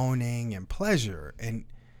she's moaning in pleasure. And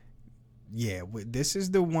this is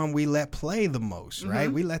the one we let play the most,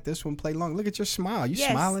 right? We let this one play long. Look at your smile. You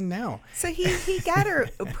smiling now. So he got her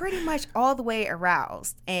pretty much all the way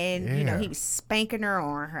aroused, and you know, he was spanking her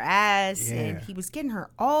on her ass, and he was getting her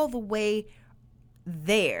all the way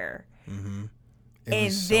there. And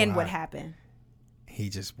then what happened? He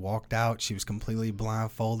just walked out. She was completely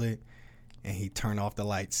blindfolded, and he turned off the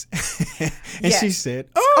lights. And she said,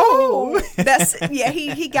 "Oh, that's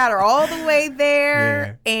He got her all the way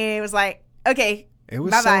there, and it was like, okay, it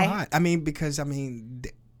was bye-bye. so hot. I mean, because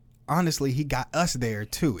honestly, he got us there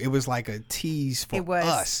too. It was like a tease for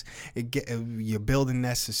us. You're building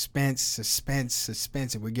that suspense,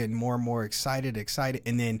 and we're getting more and more excited,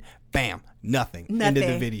 and then bam, nothing. End of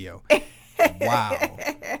the video. Wow.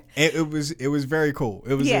 It was very cool.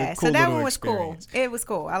 It was a cool so that little one was experience. cool. It was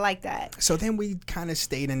cool. I like that. So then we kind of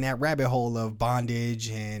stayed in that rabbit hole of bondage,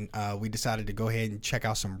 and we decided to go ahead and check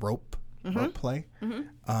out some rope play.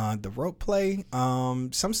 The rope play,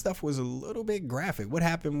 some stuff was a little bit graphic. What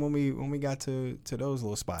happened when we got to those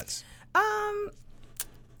little spots?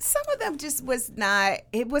 Some of them just was not.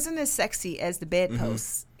 It wasn't as sexy as the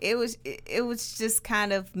bedposts. It was just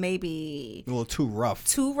kind of maybe A little too rough.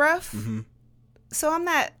 So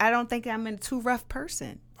I don't think I'm a too rough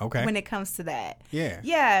person. Okay. When it comes to that. Yeah.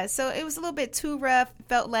 Yeah. So it was a little bit too rough.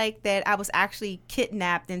 Felt like that I was actually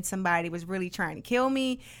kidnapped and somebody was really trying to kill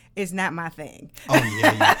me. Is not my thing. Oh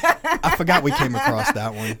yeah. I forgot we came across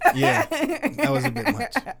that one. Yeah. That was a bit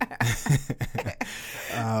much.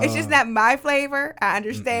 It's just not my flavor. I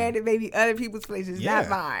understand it may be other people's flavors. It's not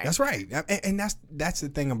mine. That's right. And that's the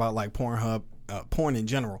thing about like Pornhub, porn in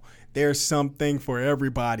general. There's something for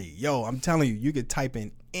everybody. Yo, I'm telling you, you could type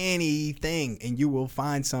in anything and you will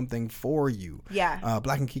find something for you. Yeah.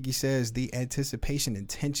 Black and Kiki says the anticipation and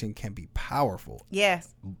tension can be powerful.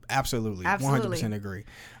 Yes. Absolutely. Absolutely. 100% agree.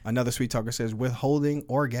 Another sweet talker says withholding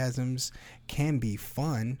orgasms can be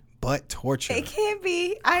fun but torture. It can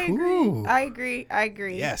be. I agree. Ooh. I agree.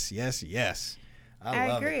 Yes. I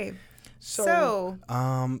love agree. it. So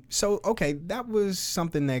okay, that was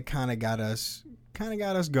something that kind of got us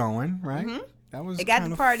going, right? That was it got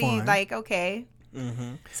the party fun. like okay.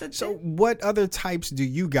 So what other types do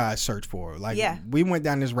you guys search for? Like we went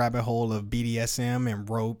down this rabbit hole of BDSM and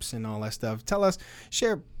ropes and all that stuff. Tell us,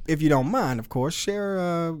 share if you don't mind, of course,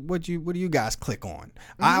 share what do you guys click on?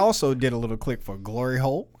 I also did a little click for glory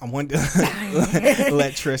hole. I wanted to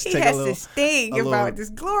let Trish take a little. He has this thing about this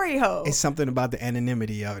glory hole. It's something about the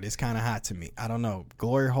anonymity of it. It's kind of hot to me. I don't know.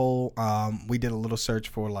 Glory hole. We did a little search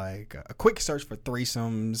for like a quick search for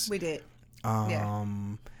threesomes. We did.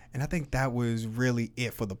 And I think that was really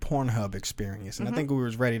it for the Pornhub experience. And I think we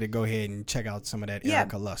was ready to go ahead and check out some of that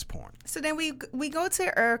Erica Lust porn. So then we go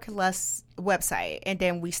to Erica Lust's website and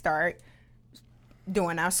then we start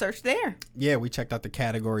doing our search there. Yeah, we checked out the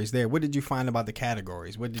categories there. What did you find about the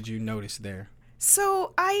categories? What did you notice there?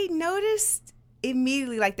 So I noticed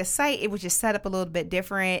immediately, like the site, it was just set up a little bit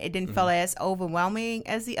different. It didn't feel as overwhelming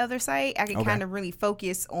as the other site. I could kind of really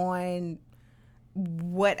focus on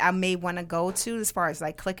what I may want to go to as far as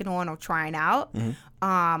like clicking on or trying out.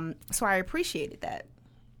 So I appreciated that.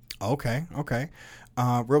 Okay.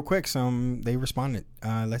 Real quick, they responded.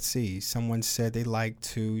 Let's see. Someone said they like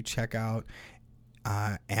to check out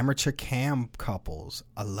amateur cam couples.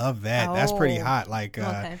 I love that. That's pretty hot. Like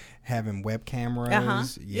having web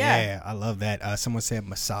cameras. Yeah, I love that. Someone said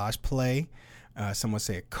massage play. Someone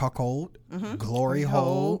said cuckold, glory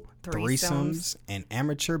hole, threesomes, and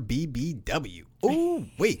amateur BBW. Ooh,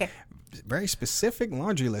 wait. Very specific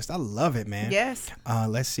laundry list. I love it, man. Yes.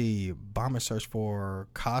 Let's see. Bomber search for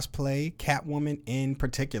cosplay, Catwoman in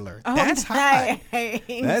particular. Oh, that's nice. hot.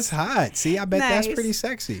 That's hot. See, I bet Nice. that's pretty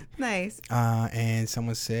sexy. Nice. And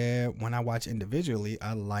someone said, when I watch individually,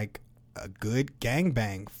 I like a good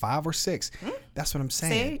gangbang, 5 or 6. That's what I'm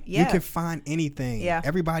saying. See? Yeah. You can find anything. Yeah.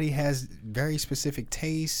 Everybody has very specific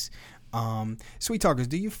tastes. Sweet talkers,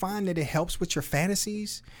 do you find that it helps with your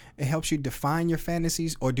fantasies? It helps you define your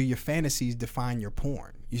fantasies, or do your fantasies define your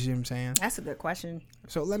porn? You see what I'm saying? That's a good question.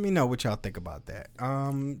 So let me know what y'all think about that.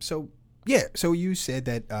 So you said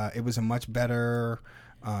that it was a much better,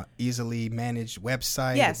 easily managed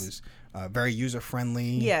website. Yes. It was very user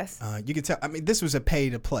friendly. Yes. You can tell. I mean, this was a pay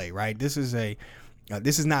to play, right? This is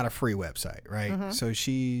not a free website, right? So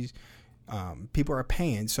people are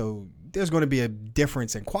paying, so there's going to be a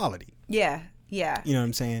difference in quality. Yeah. You know what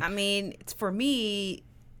I'm saying? I mean, for me,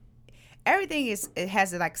 everything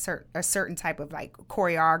has like a certain type of like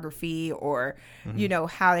choreography or you know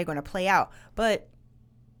how they're going to play out, but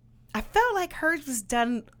I felt like hers was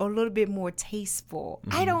done a little bit more tasteful.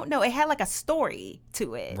 I don't know. It had like a story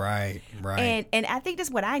to it. Right. And I think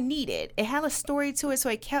that's what I needed. It had a story to it, so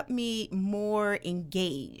it kept me more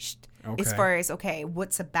engaged as far as,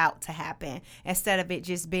 what's about to happen, instead of it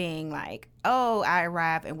just being like, oh, I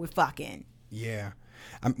arrive and we're fucking. Yeah.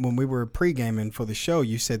 when we were pre-gaming for the show,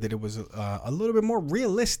 you said that it was a little bit more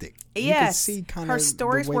realistic. Yes, you could see kind her of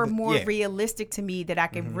stories were more yeah. realistic to me, that I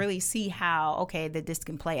could really see how that this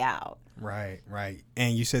can play out. Right.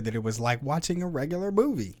 And you said that it was like watching a regular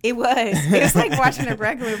movie. It was like watching a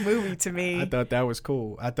regular movie to me. I thought that was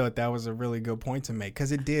cool. I thought that was a really good point to make,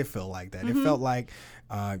 because it did feel like that. It felt like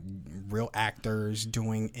real actors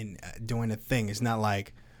doing a thing. It's not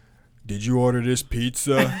like, did you order this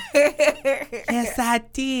pizza? Yes, I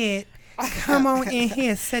did. Come on in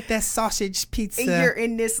here, set that sausage pizza. And you're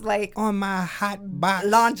in this like on my hot box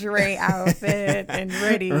lingerie outfit and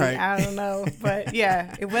ready. Right. I don't know, but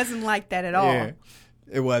yeah, it wasn't like that at all. Yeah,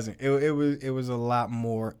 it wasn't. It was a lot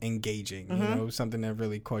more engaging. You know, something that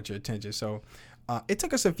really caught your attention. So it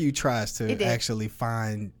took us a few tries to actually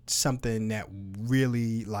find something that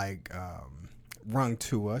really like rung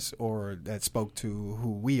to us, or that spoke to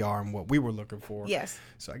who we are and what we were looking for. Yes.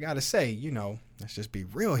 So I gotta say, let's just be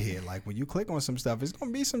real here. Like, when you click on some stuff, it's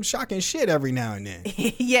gonna be some shocking shit every now and then.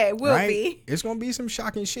 Yeah, it will be. It's gonna be some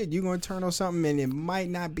shocking shit. You're gonna turn on something and it might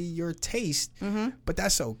not be your taste, but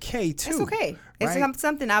that's okay too. It's okay. Right? It's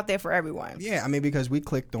something out there for everyone. Yeah, I mean, because we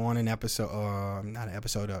clicked on an episode, not an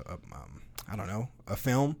episode, I don't know, a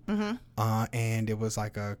film, and it was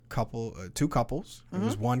like a couple, two couples. It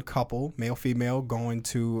was one couple, male, female, going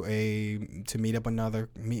to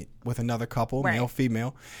meet with another couple, right. male,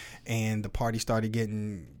 female, and the party started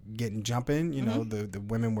getting jumping. You know, the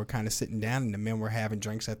women were kind of sitting down, and the men were having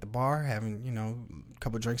drinks at the bar, having a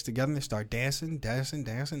couple drinks together. And they start dancing. Next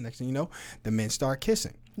thing you know, the men start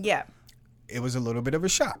kissing. Yeah. It was a little bit of a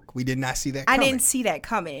shock. We did not see that coming. I didn't see that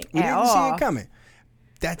coming We at didn't all. see it coming.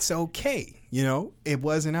 That's okay. It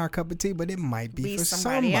wasn't our cup of tea, but it might be for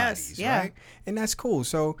somebody's, else. Yeah. right? And that's cool.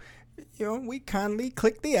 So, we kindly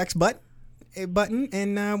clicked the X button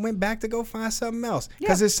and went back to go find something else,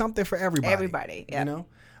 because there's something for everybody. Everybody,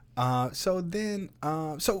 yeah. So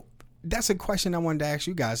that's a question I wanted to ask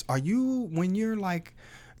you guys. When you're like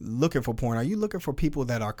looking for porn, are you looking for people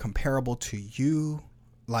that are comparable to you,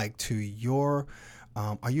 like to your?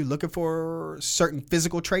 Are you looking for certain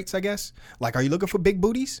physical traits, I guess? Like, are you looking for big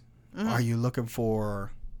booties? Are you looking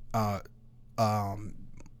for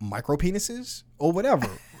micro penises or whatever?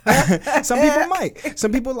 Some people might.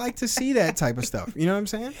 Some people like to see that type of stuff. You know what I'm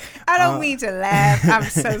saying? I don't mean to laugh. I'm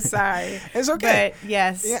so sorry. It's okay. But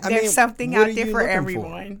yes, Yeah, there's something what out are there you for looking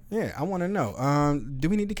everyone. Yeah, I want to know. Do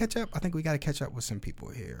we need to catch up? I think we got to catch up with some people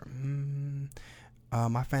here.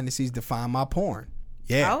 My fantasies define my porn.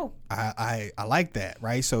 Yeah, Oh. I like that,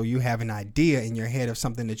 right? So you have an idea in your head of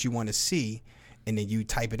something that you want to see, and then you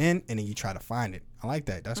type it in, and then you try to find it. I like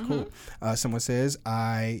that. That's cool. Someone says,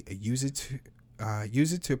 I use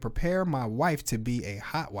it to prepare my wife to be a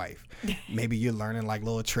hot wife. Maybe you're learning like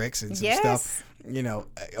little tricks and some stuff.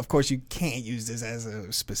 Of course, you can't use this as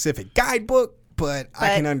a specific guidebook, but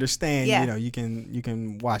I can understand. Yeah. You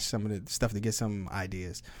can watch some of the stuff to get some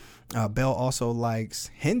ideas. Belle also likes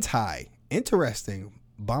hentai. Interesting.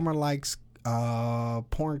 Bomber likes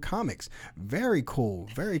porn comics. Very cool.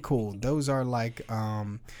 Those are like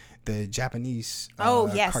the Japanese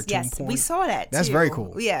cartoon porn. We saw that That's too. very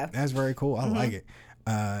cool. Yeah. That's very cool. I like it.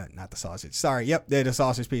 Not the sausage. Sorry. Yep, they're the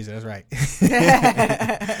sausage pizza. That's right.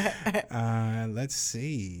 Let's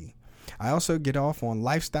see. I also get off on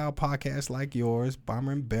lifestyle podcasts like yours,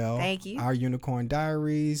 Bomber and Belle. Thank you. Our Unicorn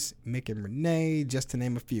Diaries, Mick and Renee, just to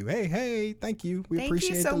name a few. Hey, thank you. We Thank you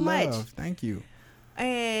appreciate so the much. love. Thank you.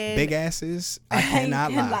 And Big asses, I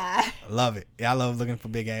cannot lie. Love it. Yeah, I love looking for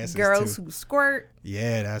big asses girls too. who squirt.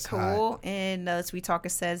 Yeah, that's hot. Cool. And Sweet Talker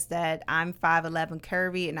says that I'm 5'11",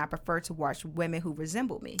 curvy, and I prefer to watch women who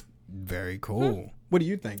resemble me. Very cool. What do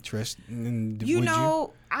you think, Trish?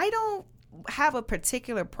 I don't have a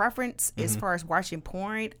particular preference as far as watching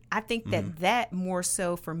porn. I think that more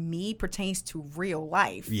so for me pertains to real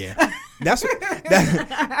life. Yeah, that's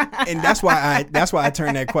why I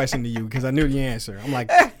turned that question to you, because I knew the answer. I'm like,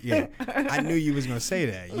 yeah, I knew you was gonna say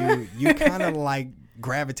that. You kind of like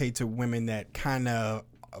gravitate to women that kind of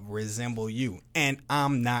resemble you, and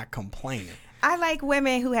I'm not complaining. I like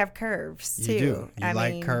women who have curves too. You do. You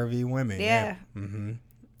like curvy women. Yeah.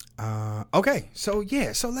 Okay, so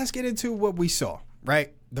let's get into what we saw,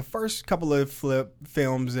 right? The first couple of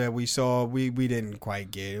films that we saw, we didn't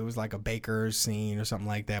quite get. It was like a baker's scene or something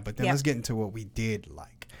like that. But then let's get into what we did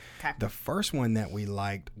like. Okay. The first one that we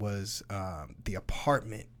liked was The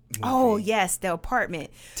Apartment movie. Oh, yes, The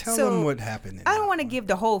Apartment. Tell them what happened. I don't want to give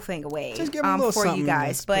the whole thing away. Just give them a little for something you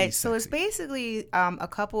guys. that's pretty But so it's sexy. basically a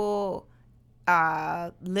couple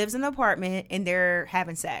lives in an apartment and they're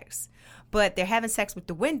having sex. but they're having sex with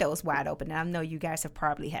the windows wide open. And I know you guys have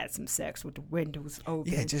probably had some sex with the windows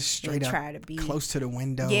open. Yeah, just straight up try to be close to the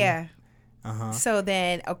window. Yeah. So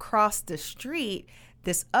then across the street,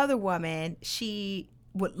 this other woman, she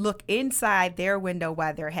would look inside their window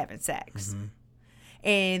while they're having sex.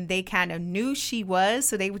 And they kind of knew she was,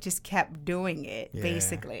 so they would just kept doing it,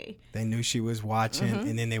 basically. They knew she was watching,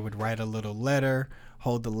 and then they would write a little letter,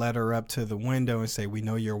 hold the letter up to the window and say, "We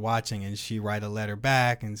know you're watching," and she write a letter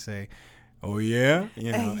back and say, "Oh yeah,"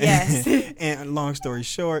 you know. Yes. And long story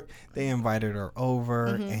short, they invited her over,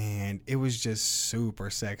 and it was just super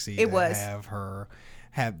sexy have her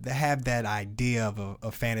have that idea of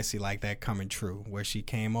a fantasy like that coming true, where she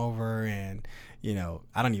came over and, you know,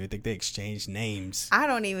 I don't even think they exchanged names. I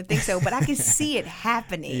don't even think so, but I can see it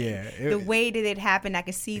happening. The way that it happened, I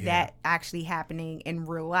can see that actually happening in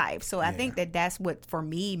real life. So I think that's what, for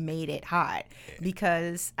me, made it hot,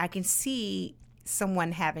 because I can see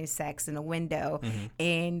someone having sex in a window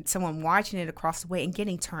and someone watching it across the way and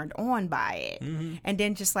getting turned on by it. And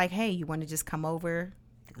then just like, hey, you want to just come over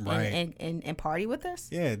and party with us?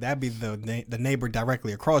 Yeah, that'd be the neighbor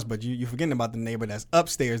directly across, but you're forgetting about the neighbor that's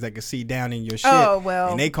upstairs that can see down in your shit. Oh, well.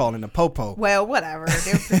 And they calling the popo. Well, whatever.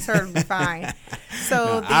 They're totally fine.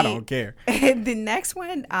 So I don't care. The next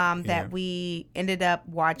one that we ended up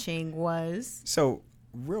watching was... So,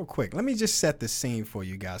 real quick, let me just set the scene for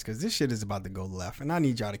you guys, because this shit is about to go left, and I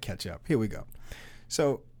need y'all to catch up. Here we go.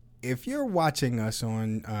 So, if you're watching us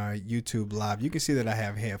on YouTube Live, you can see that I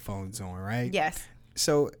have headphones on, right? Yes.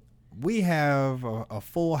 So we have a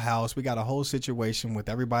full house. We got a whole situation with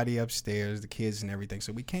everybody upstairs, the kids and everything.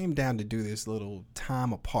 So we came down to do this little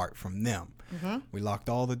time apart from them. We locked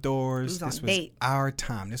all the doors. This was our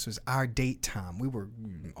time. This was our date time. We were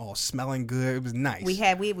all smelling good. It was nice.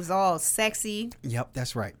 We was all sexy. Yep,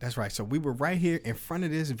 that's right. That's right. So we were right here in front of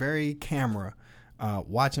this very camera,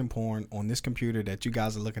 watching porn on this computer that you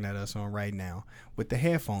guys are looking at us on right now with the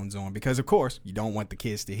headphones on, because of course you don't want the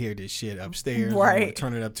kids to hear this shit upstairs, or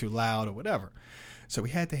turn it up too loud or whatever. So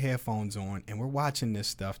we had the headphones on and we're watching this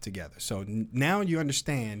stuff together. So now you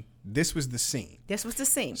understand this was the scene.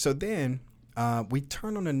 So then we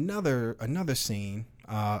turn on another scene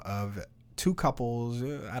of two couples.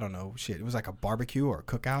 I don't know, shit. It was like a barbecue or a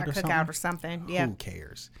cookout or something. Yeah. Who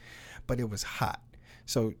cares? But it was hot.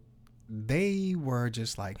 So they were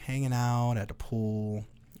just like hanging out at the pool,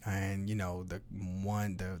 and you know,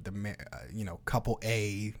 couple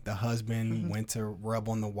A, the husband went to rub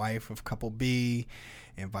on the wife of couple B,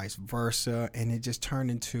 and vice versa, and it just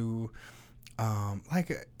turned into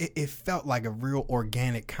it felt like a real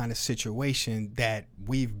organic kind of situation that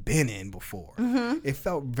we've been in before. It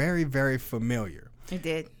felt very, very familiar. It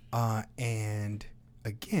did. And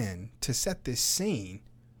again, to set this scene,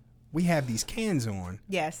 we have these cans on.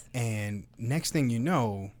 Yes. And next thing you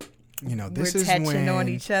know, this we're is touching when, on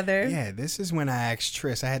each other. Yeah, this is when I asked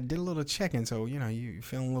Trish. I did a little check-in, so you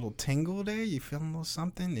feeling a little tingle there? You feeling a little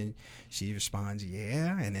something? And she responds,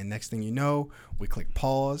 yeah. And then next thing you know, we click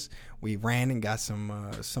pause. We ran and got some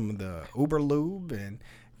of the Uber Lube, and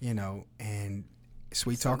and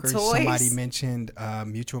Sweet Talker, somebody mentioned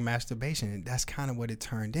mutual masturbation, and that's kind of what it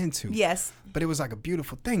turned into. Yes. But it was like a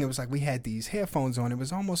beautiful thing. It was like we had these headphones on. It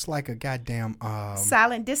was almost like a goddamn...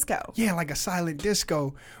 silent disco. Yeah, like a silent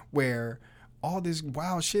disco where all this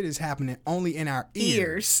wild shit is happening only in our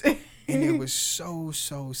ears. And it was so,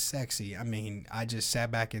 so sexy. I mean, I just sat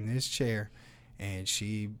back in this chair, and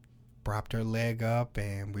she propped her leg up,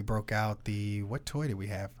 and we broke out what toy did we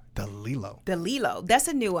have? The Lilo. The Lilo. That's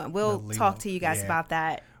a new one. We'll talk to you guys about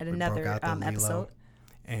that at another episode.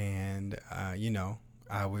 And,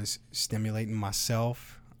 I was stimulating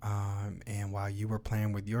myself, and while you were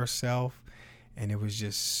playing with yourself, and it was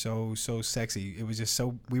just so, so sexy. It was just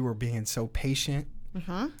we were being so patient.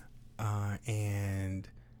 And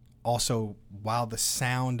also, while the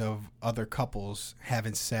sound of other couples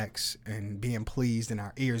having sex and being pleased in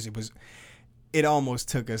our ears, it almost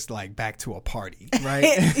took us like back to a party,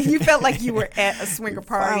 right? You felt like you were at a swinger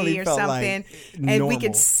party or something, like and we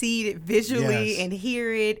could see it visually and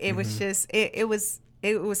hear it. It was just it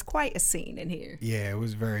was quite a scene in here. Yeah, it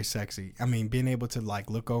was very sexy. I mean, being able to like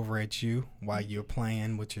look over at you while you're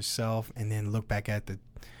playing with yourself, and then look back at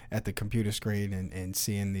the computer screen and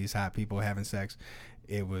seeing these hot people having sex,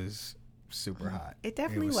 it was super hot. It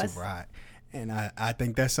definitely was super hot. And I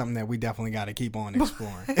think that's something that we definitely got to keep on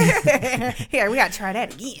exploring. Here, we got to try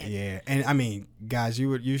that again. Yeah, and I mean, guys, you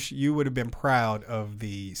would have been proud of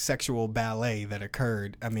the sexual ballet that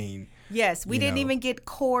occurred. I mean, yes, we didn't even get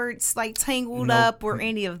cords like tangled up or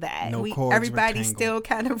any of that. Everybody still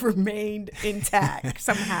kind of remained intact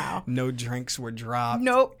somehow. No drinks were dropped.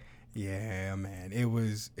 Nope. Yeah, man. It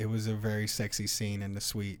was a very sexy scene in the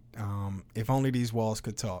suite. If only these walls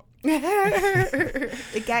could talk.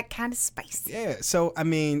 It got kind of spicy. Yeah. So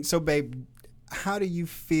babe, how do you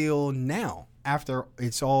feel now after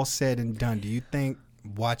it's all said and done? Do you think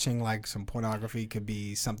watching like some pornography could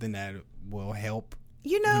be something that will help?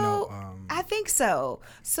 I think so.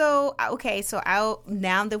 So okay, so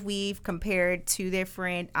now that we've compared two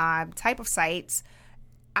different type of sites,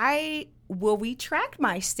 I will retract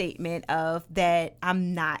my statement of that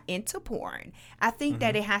I'm not into porn. I think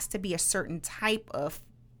that it has to be a certain type of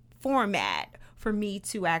format for me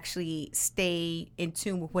to actually stay in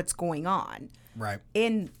tune with what's going on. Right.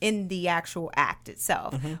 In the actual act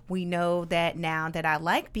itself. We know that now that I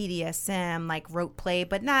like BDSM, like rope play,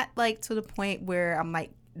 but not like to the point where I'm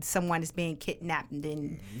like someone is being kidnapped and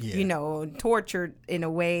then, tortured in a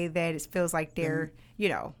way that it feels like they're,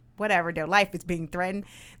 whatever, their life is being threatened.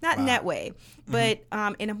 Not in that way, but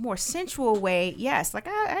in a more sensual way, yes. Like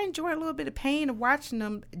I enjoy a little bit of pain of watching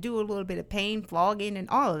them do a little bit of pain, flogging, and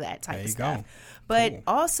all of that type of stuff. Go. But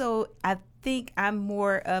also, I think I'm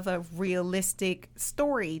more of a realistic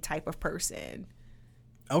story type of person.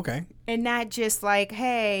 Okay. And not just like,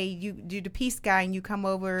 hey, you do the piece guy and you come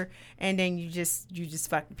over and then you just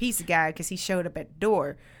fuck the piece guy because he showed up at the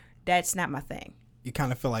door. That's not my thing. You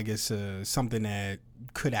kind of feel like it's something that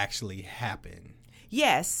could actually happen.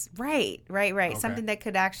 Yes, right. Okay. Something that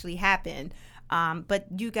could actually happen. But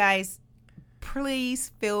you guys,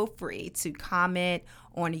 please feel free to comment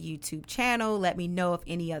on the YouTube channel. Let me know of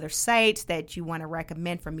any other sites that you want to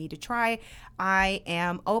recommend for me to try. I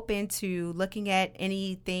am open to looking at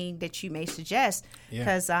anything that you may suggest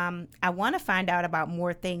because I want to find out about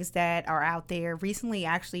more things that are out there. Recently,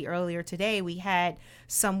 actually earlier today, we had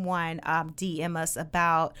someone DM us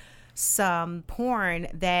about some porn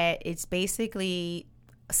that it's basically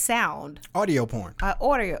sound. Audio porn.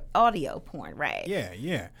 Audio porn, right.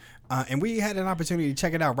 Yeah. And we had an opportunity to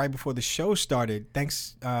check it out right before the show started.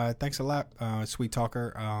 Thanks a lot, Sweet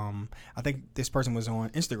Talker. I think this person was on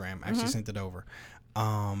Instagram. Actually sent it over.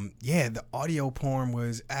 The audio porn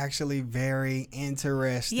was actually very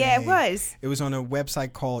interesting. Yeah, it was. It was on a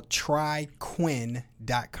website called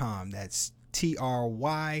tryquinn.com. That's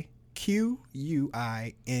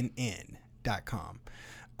TRYQUINN.com.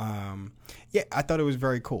 I thought it was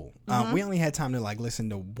very cool. We only had time to like listen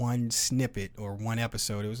to one snippet or one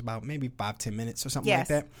episode. It was about maybe 5-10 minutes or something like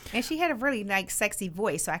that. And she had a really like sexy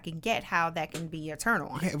voice, so I can get how that can be a turn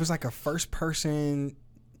on. Yeah, it was like a first person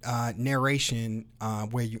narration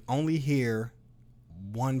where you only hear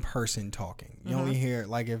one person talking. You only hear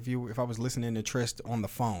like if I was listening to Trist on the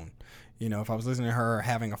phone, if I was listening to her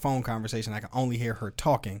having a phone conversation, I can only hear her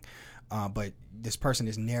talking. But this person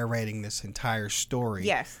is narrating this entire story.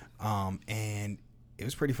 Yes. And it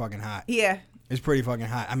was pretty fucking hot. Yeah. It's pretty fucking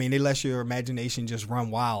hot. I mean, it lets your imagination just run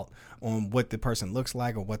wild on what the person looks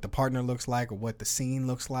like or what the partner looks like or what the scene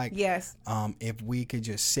looks like. Yes. If we could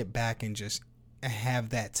just sit back and just have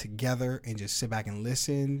that together and just sit back and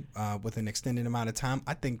listen with an extended amount of time,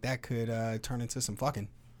 I think that could turn into some fucking.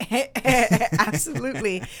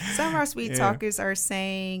 Absolutely. Some of our sweet talkers are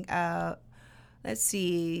saying, let's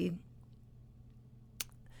see.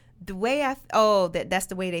 The way that's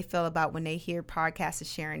the way they feel about when they hear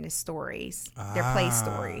podcasters sharing their stories, their play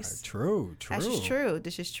stories. True.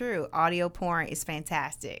 This is true. Audio porn is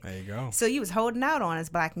fantastic. There you go. So you was holding out on us,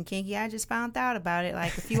 Black and Kinky. I just found out about it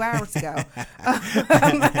like a few hours ago.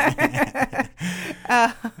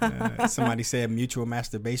 Somebody said mutual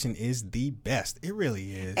masturbation is the best. It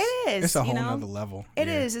really is. It is. It's a whole nother level. It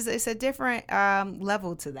is. It's a different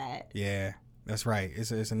level to that. Yeah. That's right.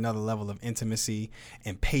 It's another level of intimacy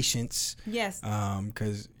and patience. Yes.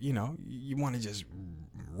 Because, you want to just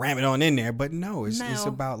ram it on in there. But no, it's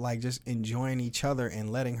about like just enjoying each other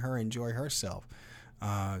and letting her enjoy herself.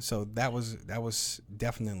 So that was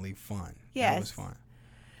definitely fun. Yes. That was fun.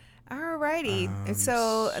 Alrighty. And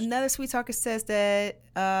so another sweet talker says that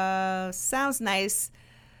sounds nice,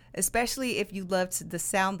 especially if you loved the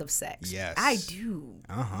sound of sex. Yes. I do.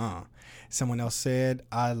 Someone else said,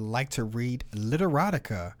 I like to read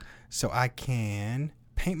literotica so I can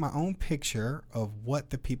paint my own picture of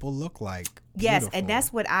what the people look like. Yes, Beautiful. and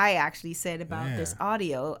that's what I actually said about this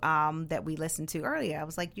audio that we listened to earlier. I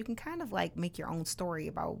was like, you can kind of like make your own story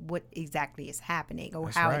about what exactly is happening or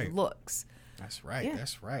how it looks. That's right. Yeah.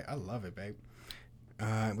 That's right. I love it, babe.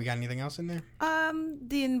 We got anything else in there?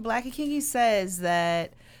 Then Black and Kingy says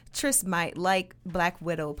that Tris might like Black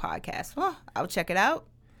Widow podcast. Well, I'll check it out.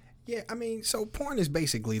 Yeah, I mean, so porn is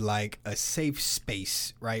basically like a safe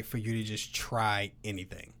space, right, for you to just try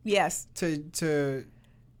anything. Yes. To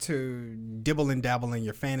dibble and dabble in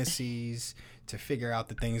your fantasies, to figure out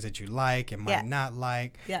the things that you like and might not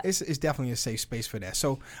like. Yeah. It's definitely a safe space for that.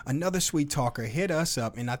 So another sweet talker hit us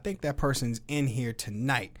up, and I think that person's in here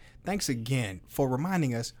tonight. Thanks again for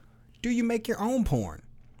reminding us, do you make your own porn?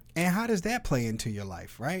 And how does that play into your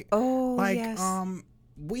life, right? Oh, like, yes.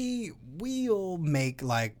 We'll make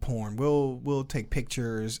like porn. We'll take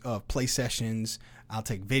pictures of play sessions. I'll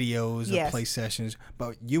take videos of play sessions.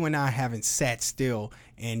 But you and I haven't sat still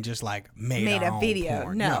and just like made our own video.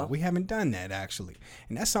 porn. No, we haven't done that actually,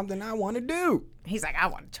 and that's something I want to do. He's like, I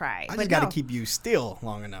want to try. I just got to keep you still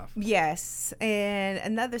long enough. Yes, and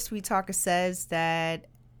another sweet talker says that,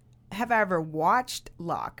 have I ever watched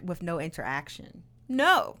Locke with no interaction?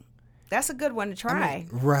 No. That's a good one to try.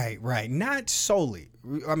 Right. Not solely.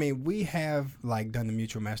 I mean, we have like done the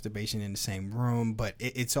mutual masturbation in the same room, but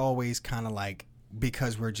it's always kind of like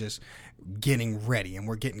because we're just getting ready and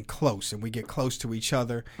we're getting close and we get close to each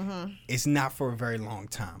other. Mm-hmm. It's not for a very long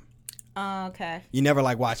time. Okay. You never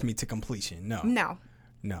like watch me to completion. No.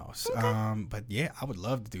 Okay. But yeah, I would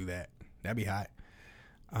love to do that. That'd be hot.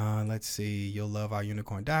 Let's see. You'll love our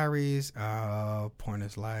Unicorn Diaries. Porn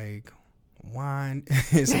is like wine.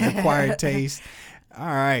 It's an acquired taste. All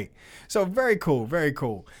right. So very cool.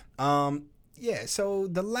 Yeah. So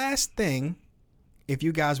the last thing, if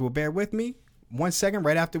you guys will bear with me 1 second,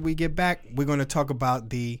 right after we get back, we're going to talk about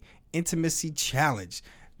the intimacy challenge.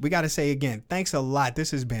 We got to say again, thanks a lot.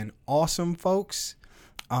 This has been awesome, folks.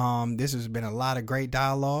 This has been a lot of great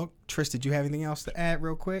dialogue. Trish, did you have anything else to add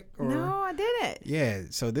real quick? Or? No, I didn't. Yeah,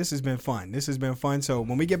 so this has been fun. So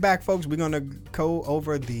when we get back, folks, we're going to go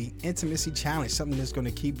over the intimacy challenge, something that's going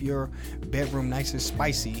to keep your bedroom nice and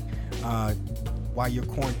spicy while you're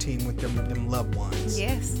quarantined with them loved ones.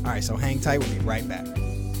 Yes. All right, so hang tight. We'll be right back.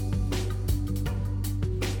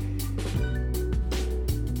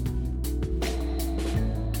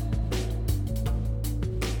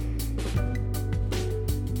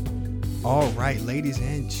 All right, ladies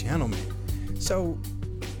and gentlemen. So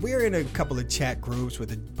we're in a couple of chat groups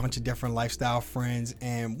with a bunch of different lifestyle friends,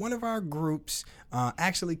 and one of our groups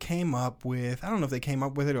actually came up with, I don't know if they came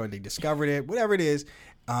up with it or they discovered it, whatever it is,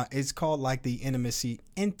 it's called like the intimacy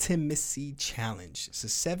challenge. It's a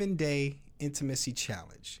 7-day intimacy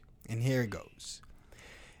challenge, and here it goes.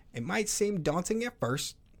 It might seem daunting at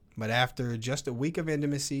first, but after just a week of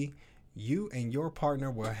intimacy, you and your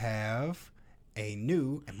partner will have a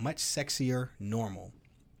new and much sexier normal.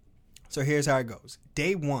 So here's how it goes.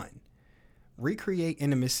 Day 1, recreate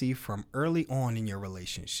intimacy from early on in your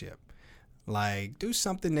relationship. Like, do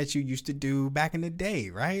something that you used to do back in the day,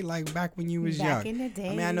 right? Like back when you was young. Back in the day. I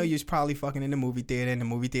mean, I know you was probably fucking in the movie theater, and the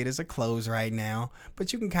movie theaters are closed right now,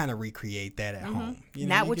 but you can kind of recreate that at home. You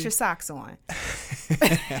know, Not with your socks on.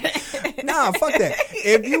 Nah, fuck that.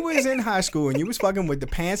 If you was in high school and you was fucking with the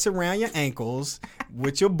pants around your ankles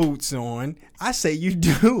with your boots on, I say you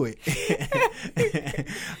do it.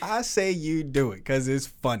 I say you do it because it's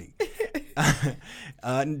funny.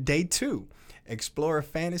 Day 2. Explore a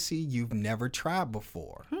fantasy you've never tried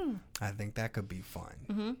before. I think that could be fun.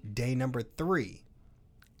 Mm-hmm. Day number 3.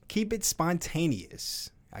 Keep it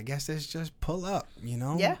spontaneous. I guess that's just pull up, you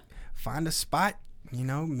know? Yeah. Find a spot, you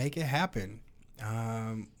know, make it happen.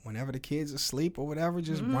 Whenever the kids are asleep or whatever,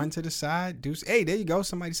 just run to the side. Hey, there you go.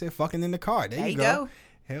 Somebody said fucking in the car. There you go.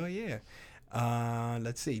 Hell yeah.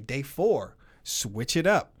 Let's see. Day 4. Switch it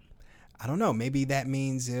up. I don't know. Maybe that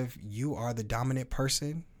means if you are the dominant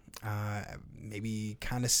person, maybe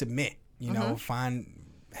kind of submit, you know,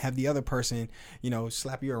 have the other person, you know,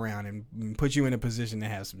 slap you around and put you in a position to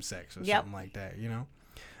have some sex or something like that, you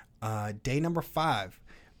know. Day number 5,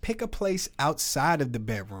 pick a place outside of the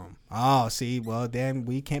bedroom. Oh, see, well, then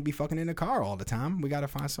we can't be fucking in the car all the time. We got to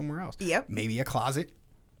find somewhere else. Yep. Maybe a closet,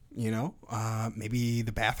 you know, maybe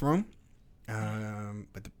the bathroom.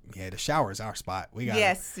 But the shower is our spot.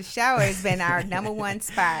 Yes, the shower has been our number one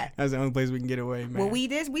spot. That's the only place we can get away, man. Well,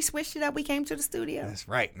 we switched it up. We came to the studio. That's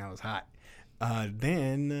right. That was hot.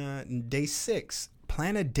 Then day 6,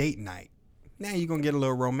 plan a date night. Now you're gonna get a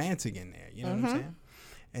little romantic in there. You know what I'm saying?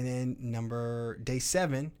 And then day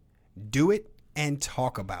 7, do it and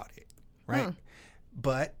talk about it. Right.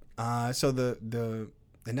 But so the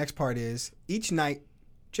next part is each night,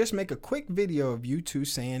 just make a quick video of you two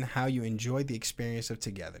saying how you enjoyed the experience of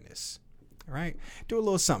togetherness. All right? Do a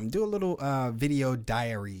little something. Do a little video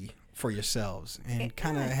diary for yourselves and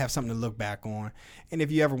kind of have something to look back on. And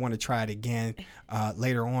if you ever want to try it again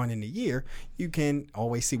later on in the year, you can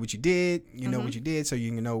always see what you did. You know what you did, so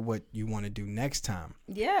you can know what you want to do next time.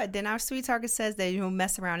 Yeah. Then our sweet target says that you'll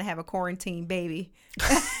mess around and have a quarantine baby.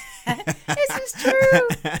 This is true.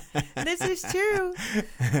 This is true.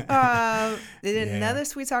 Another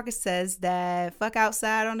sweet talker says that fuck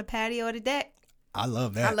outside on the patio or the deck. I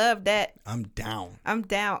love that. I love that. I'm down. I'm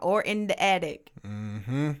down. Or in the attic.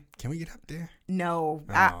 Mm-hmm. Can we get up there? No,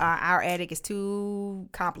 Oh. our attic is too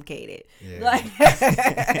complicated. Yeah.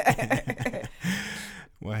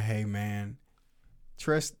 Well, hey, man.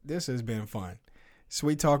 Trish, this has been fun.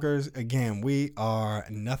 Sweet Talkers, again, we are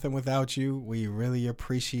nothing without you. We really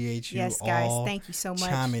appreciate you Yes, guys. all Thank you so much.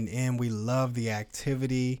 chiming in. We love the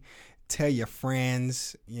activity. Tell your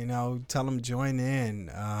friends, tell them join in.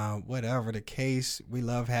 Whatever the case, we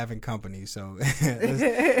love having company. So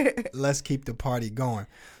let's keep the party going.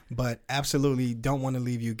 But absolutely don't want to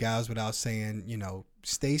leave you guys without saying,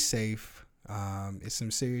 stay safe. It's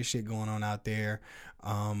some serious shit going on out there.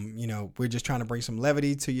 We're just trying to bring some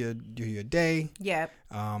levity to your day. Yep.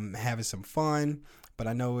 Having some fun. But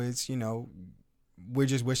I know it's, we're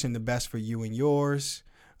just wishing the best for you and yours.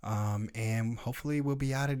 And hopefully we'll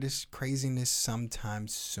be out of this craziness sometime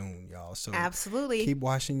soon, y'all. So absolutely keep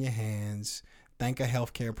washing your hands. Thank a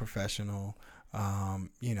healthcare professional.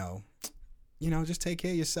 Just take care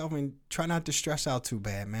of yourself and try not to stress out too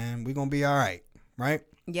bad, man. We're going to be all right, right?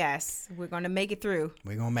 Yes, we're going to make it through.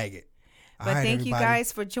 We're going to make it. But all right, thank you everybody.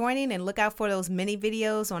 guys for joining, and look out for those mini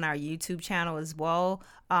videos on our YouTube channel as well.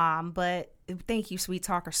 But thank you, Sweet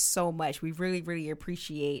Talker, so much. We really, really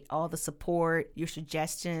appreciate all the support, your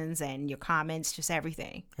suggestions, and your comments, just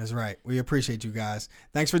everything. That's right. We appreciate you guys.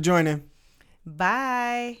 Thanks for joining.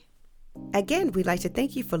 Bye. Again, we'd like to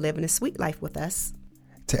thank you for living a sweet life with us.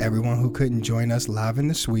 To everyone who couldn't join us live in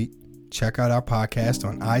the suite, check out our podcast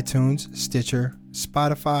on iTunes, Stitcher,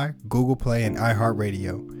 Spotify, Google Play, and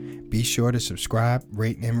iHeartRadio. Be sure to subscribe,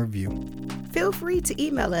 rate, and review. Feel free to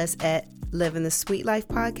email us at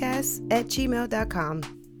livingthesweetlifepodcast@gmail.com.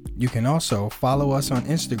 You can also follow us on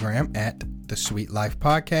Instagram at The Sweet Life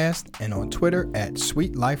Podcast and on Twitter at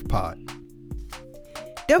Sweet Life Pod.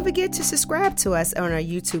 Don't forget to subscribe to us on our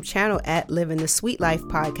YouTube channel at Living the Sweet Life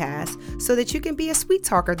Podcast so that you can be a sweet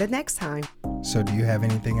talker the next time. So do you have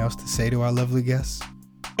anything else to say to our lovely guests?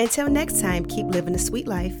 Until next time, keep living the sweet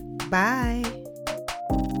life. Bye.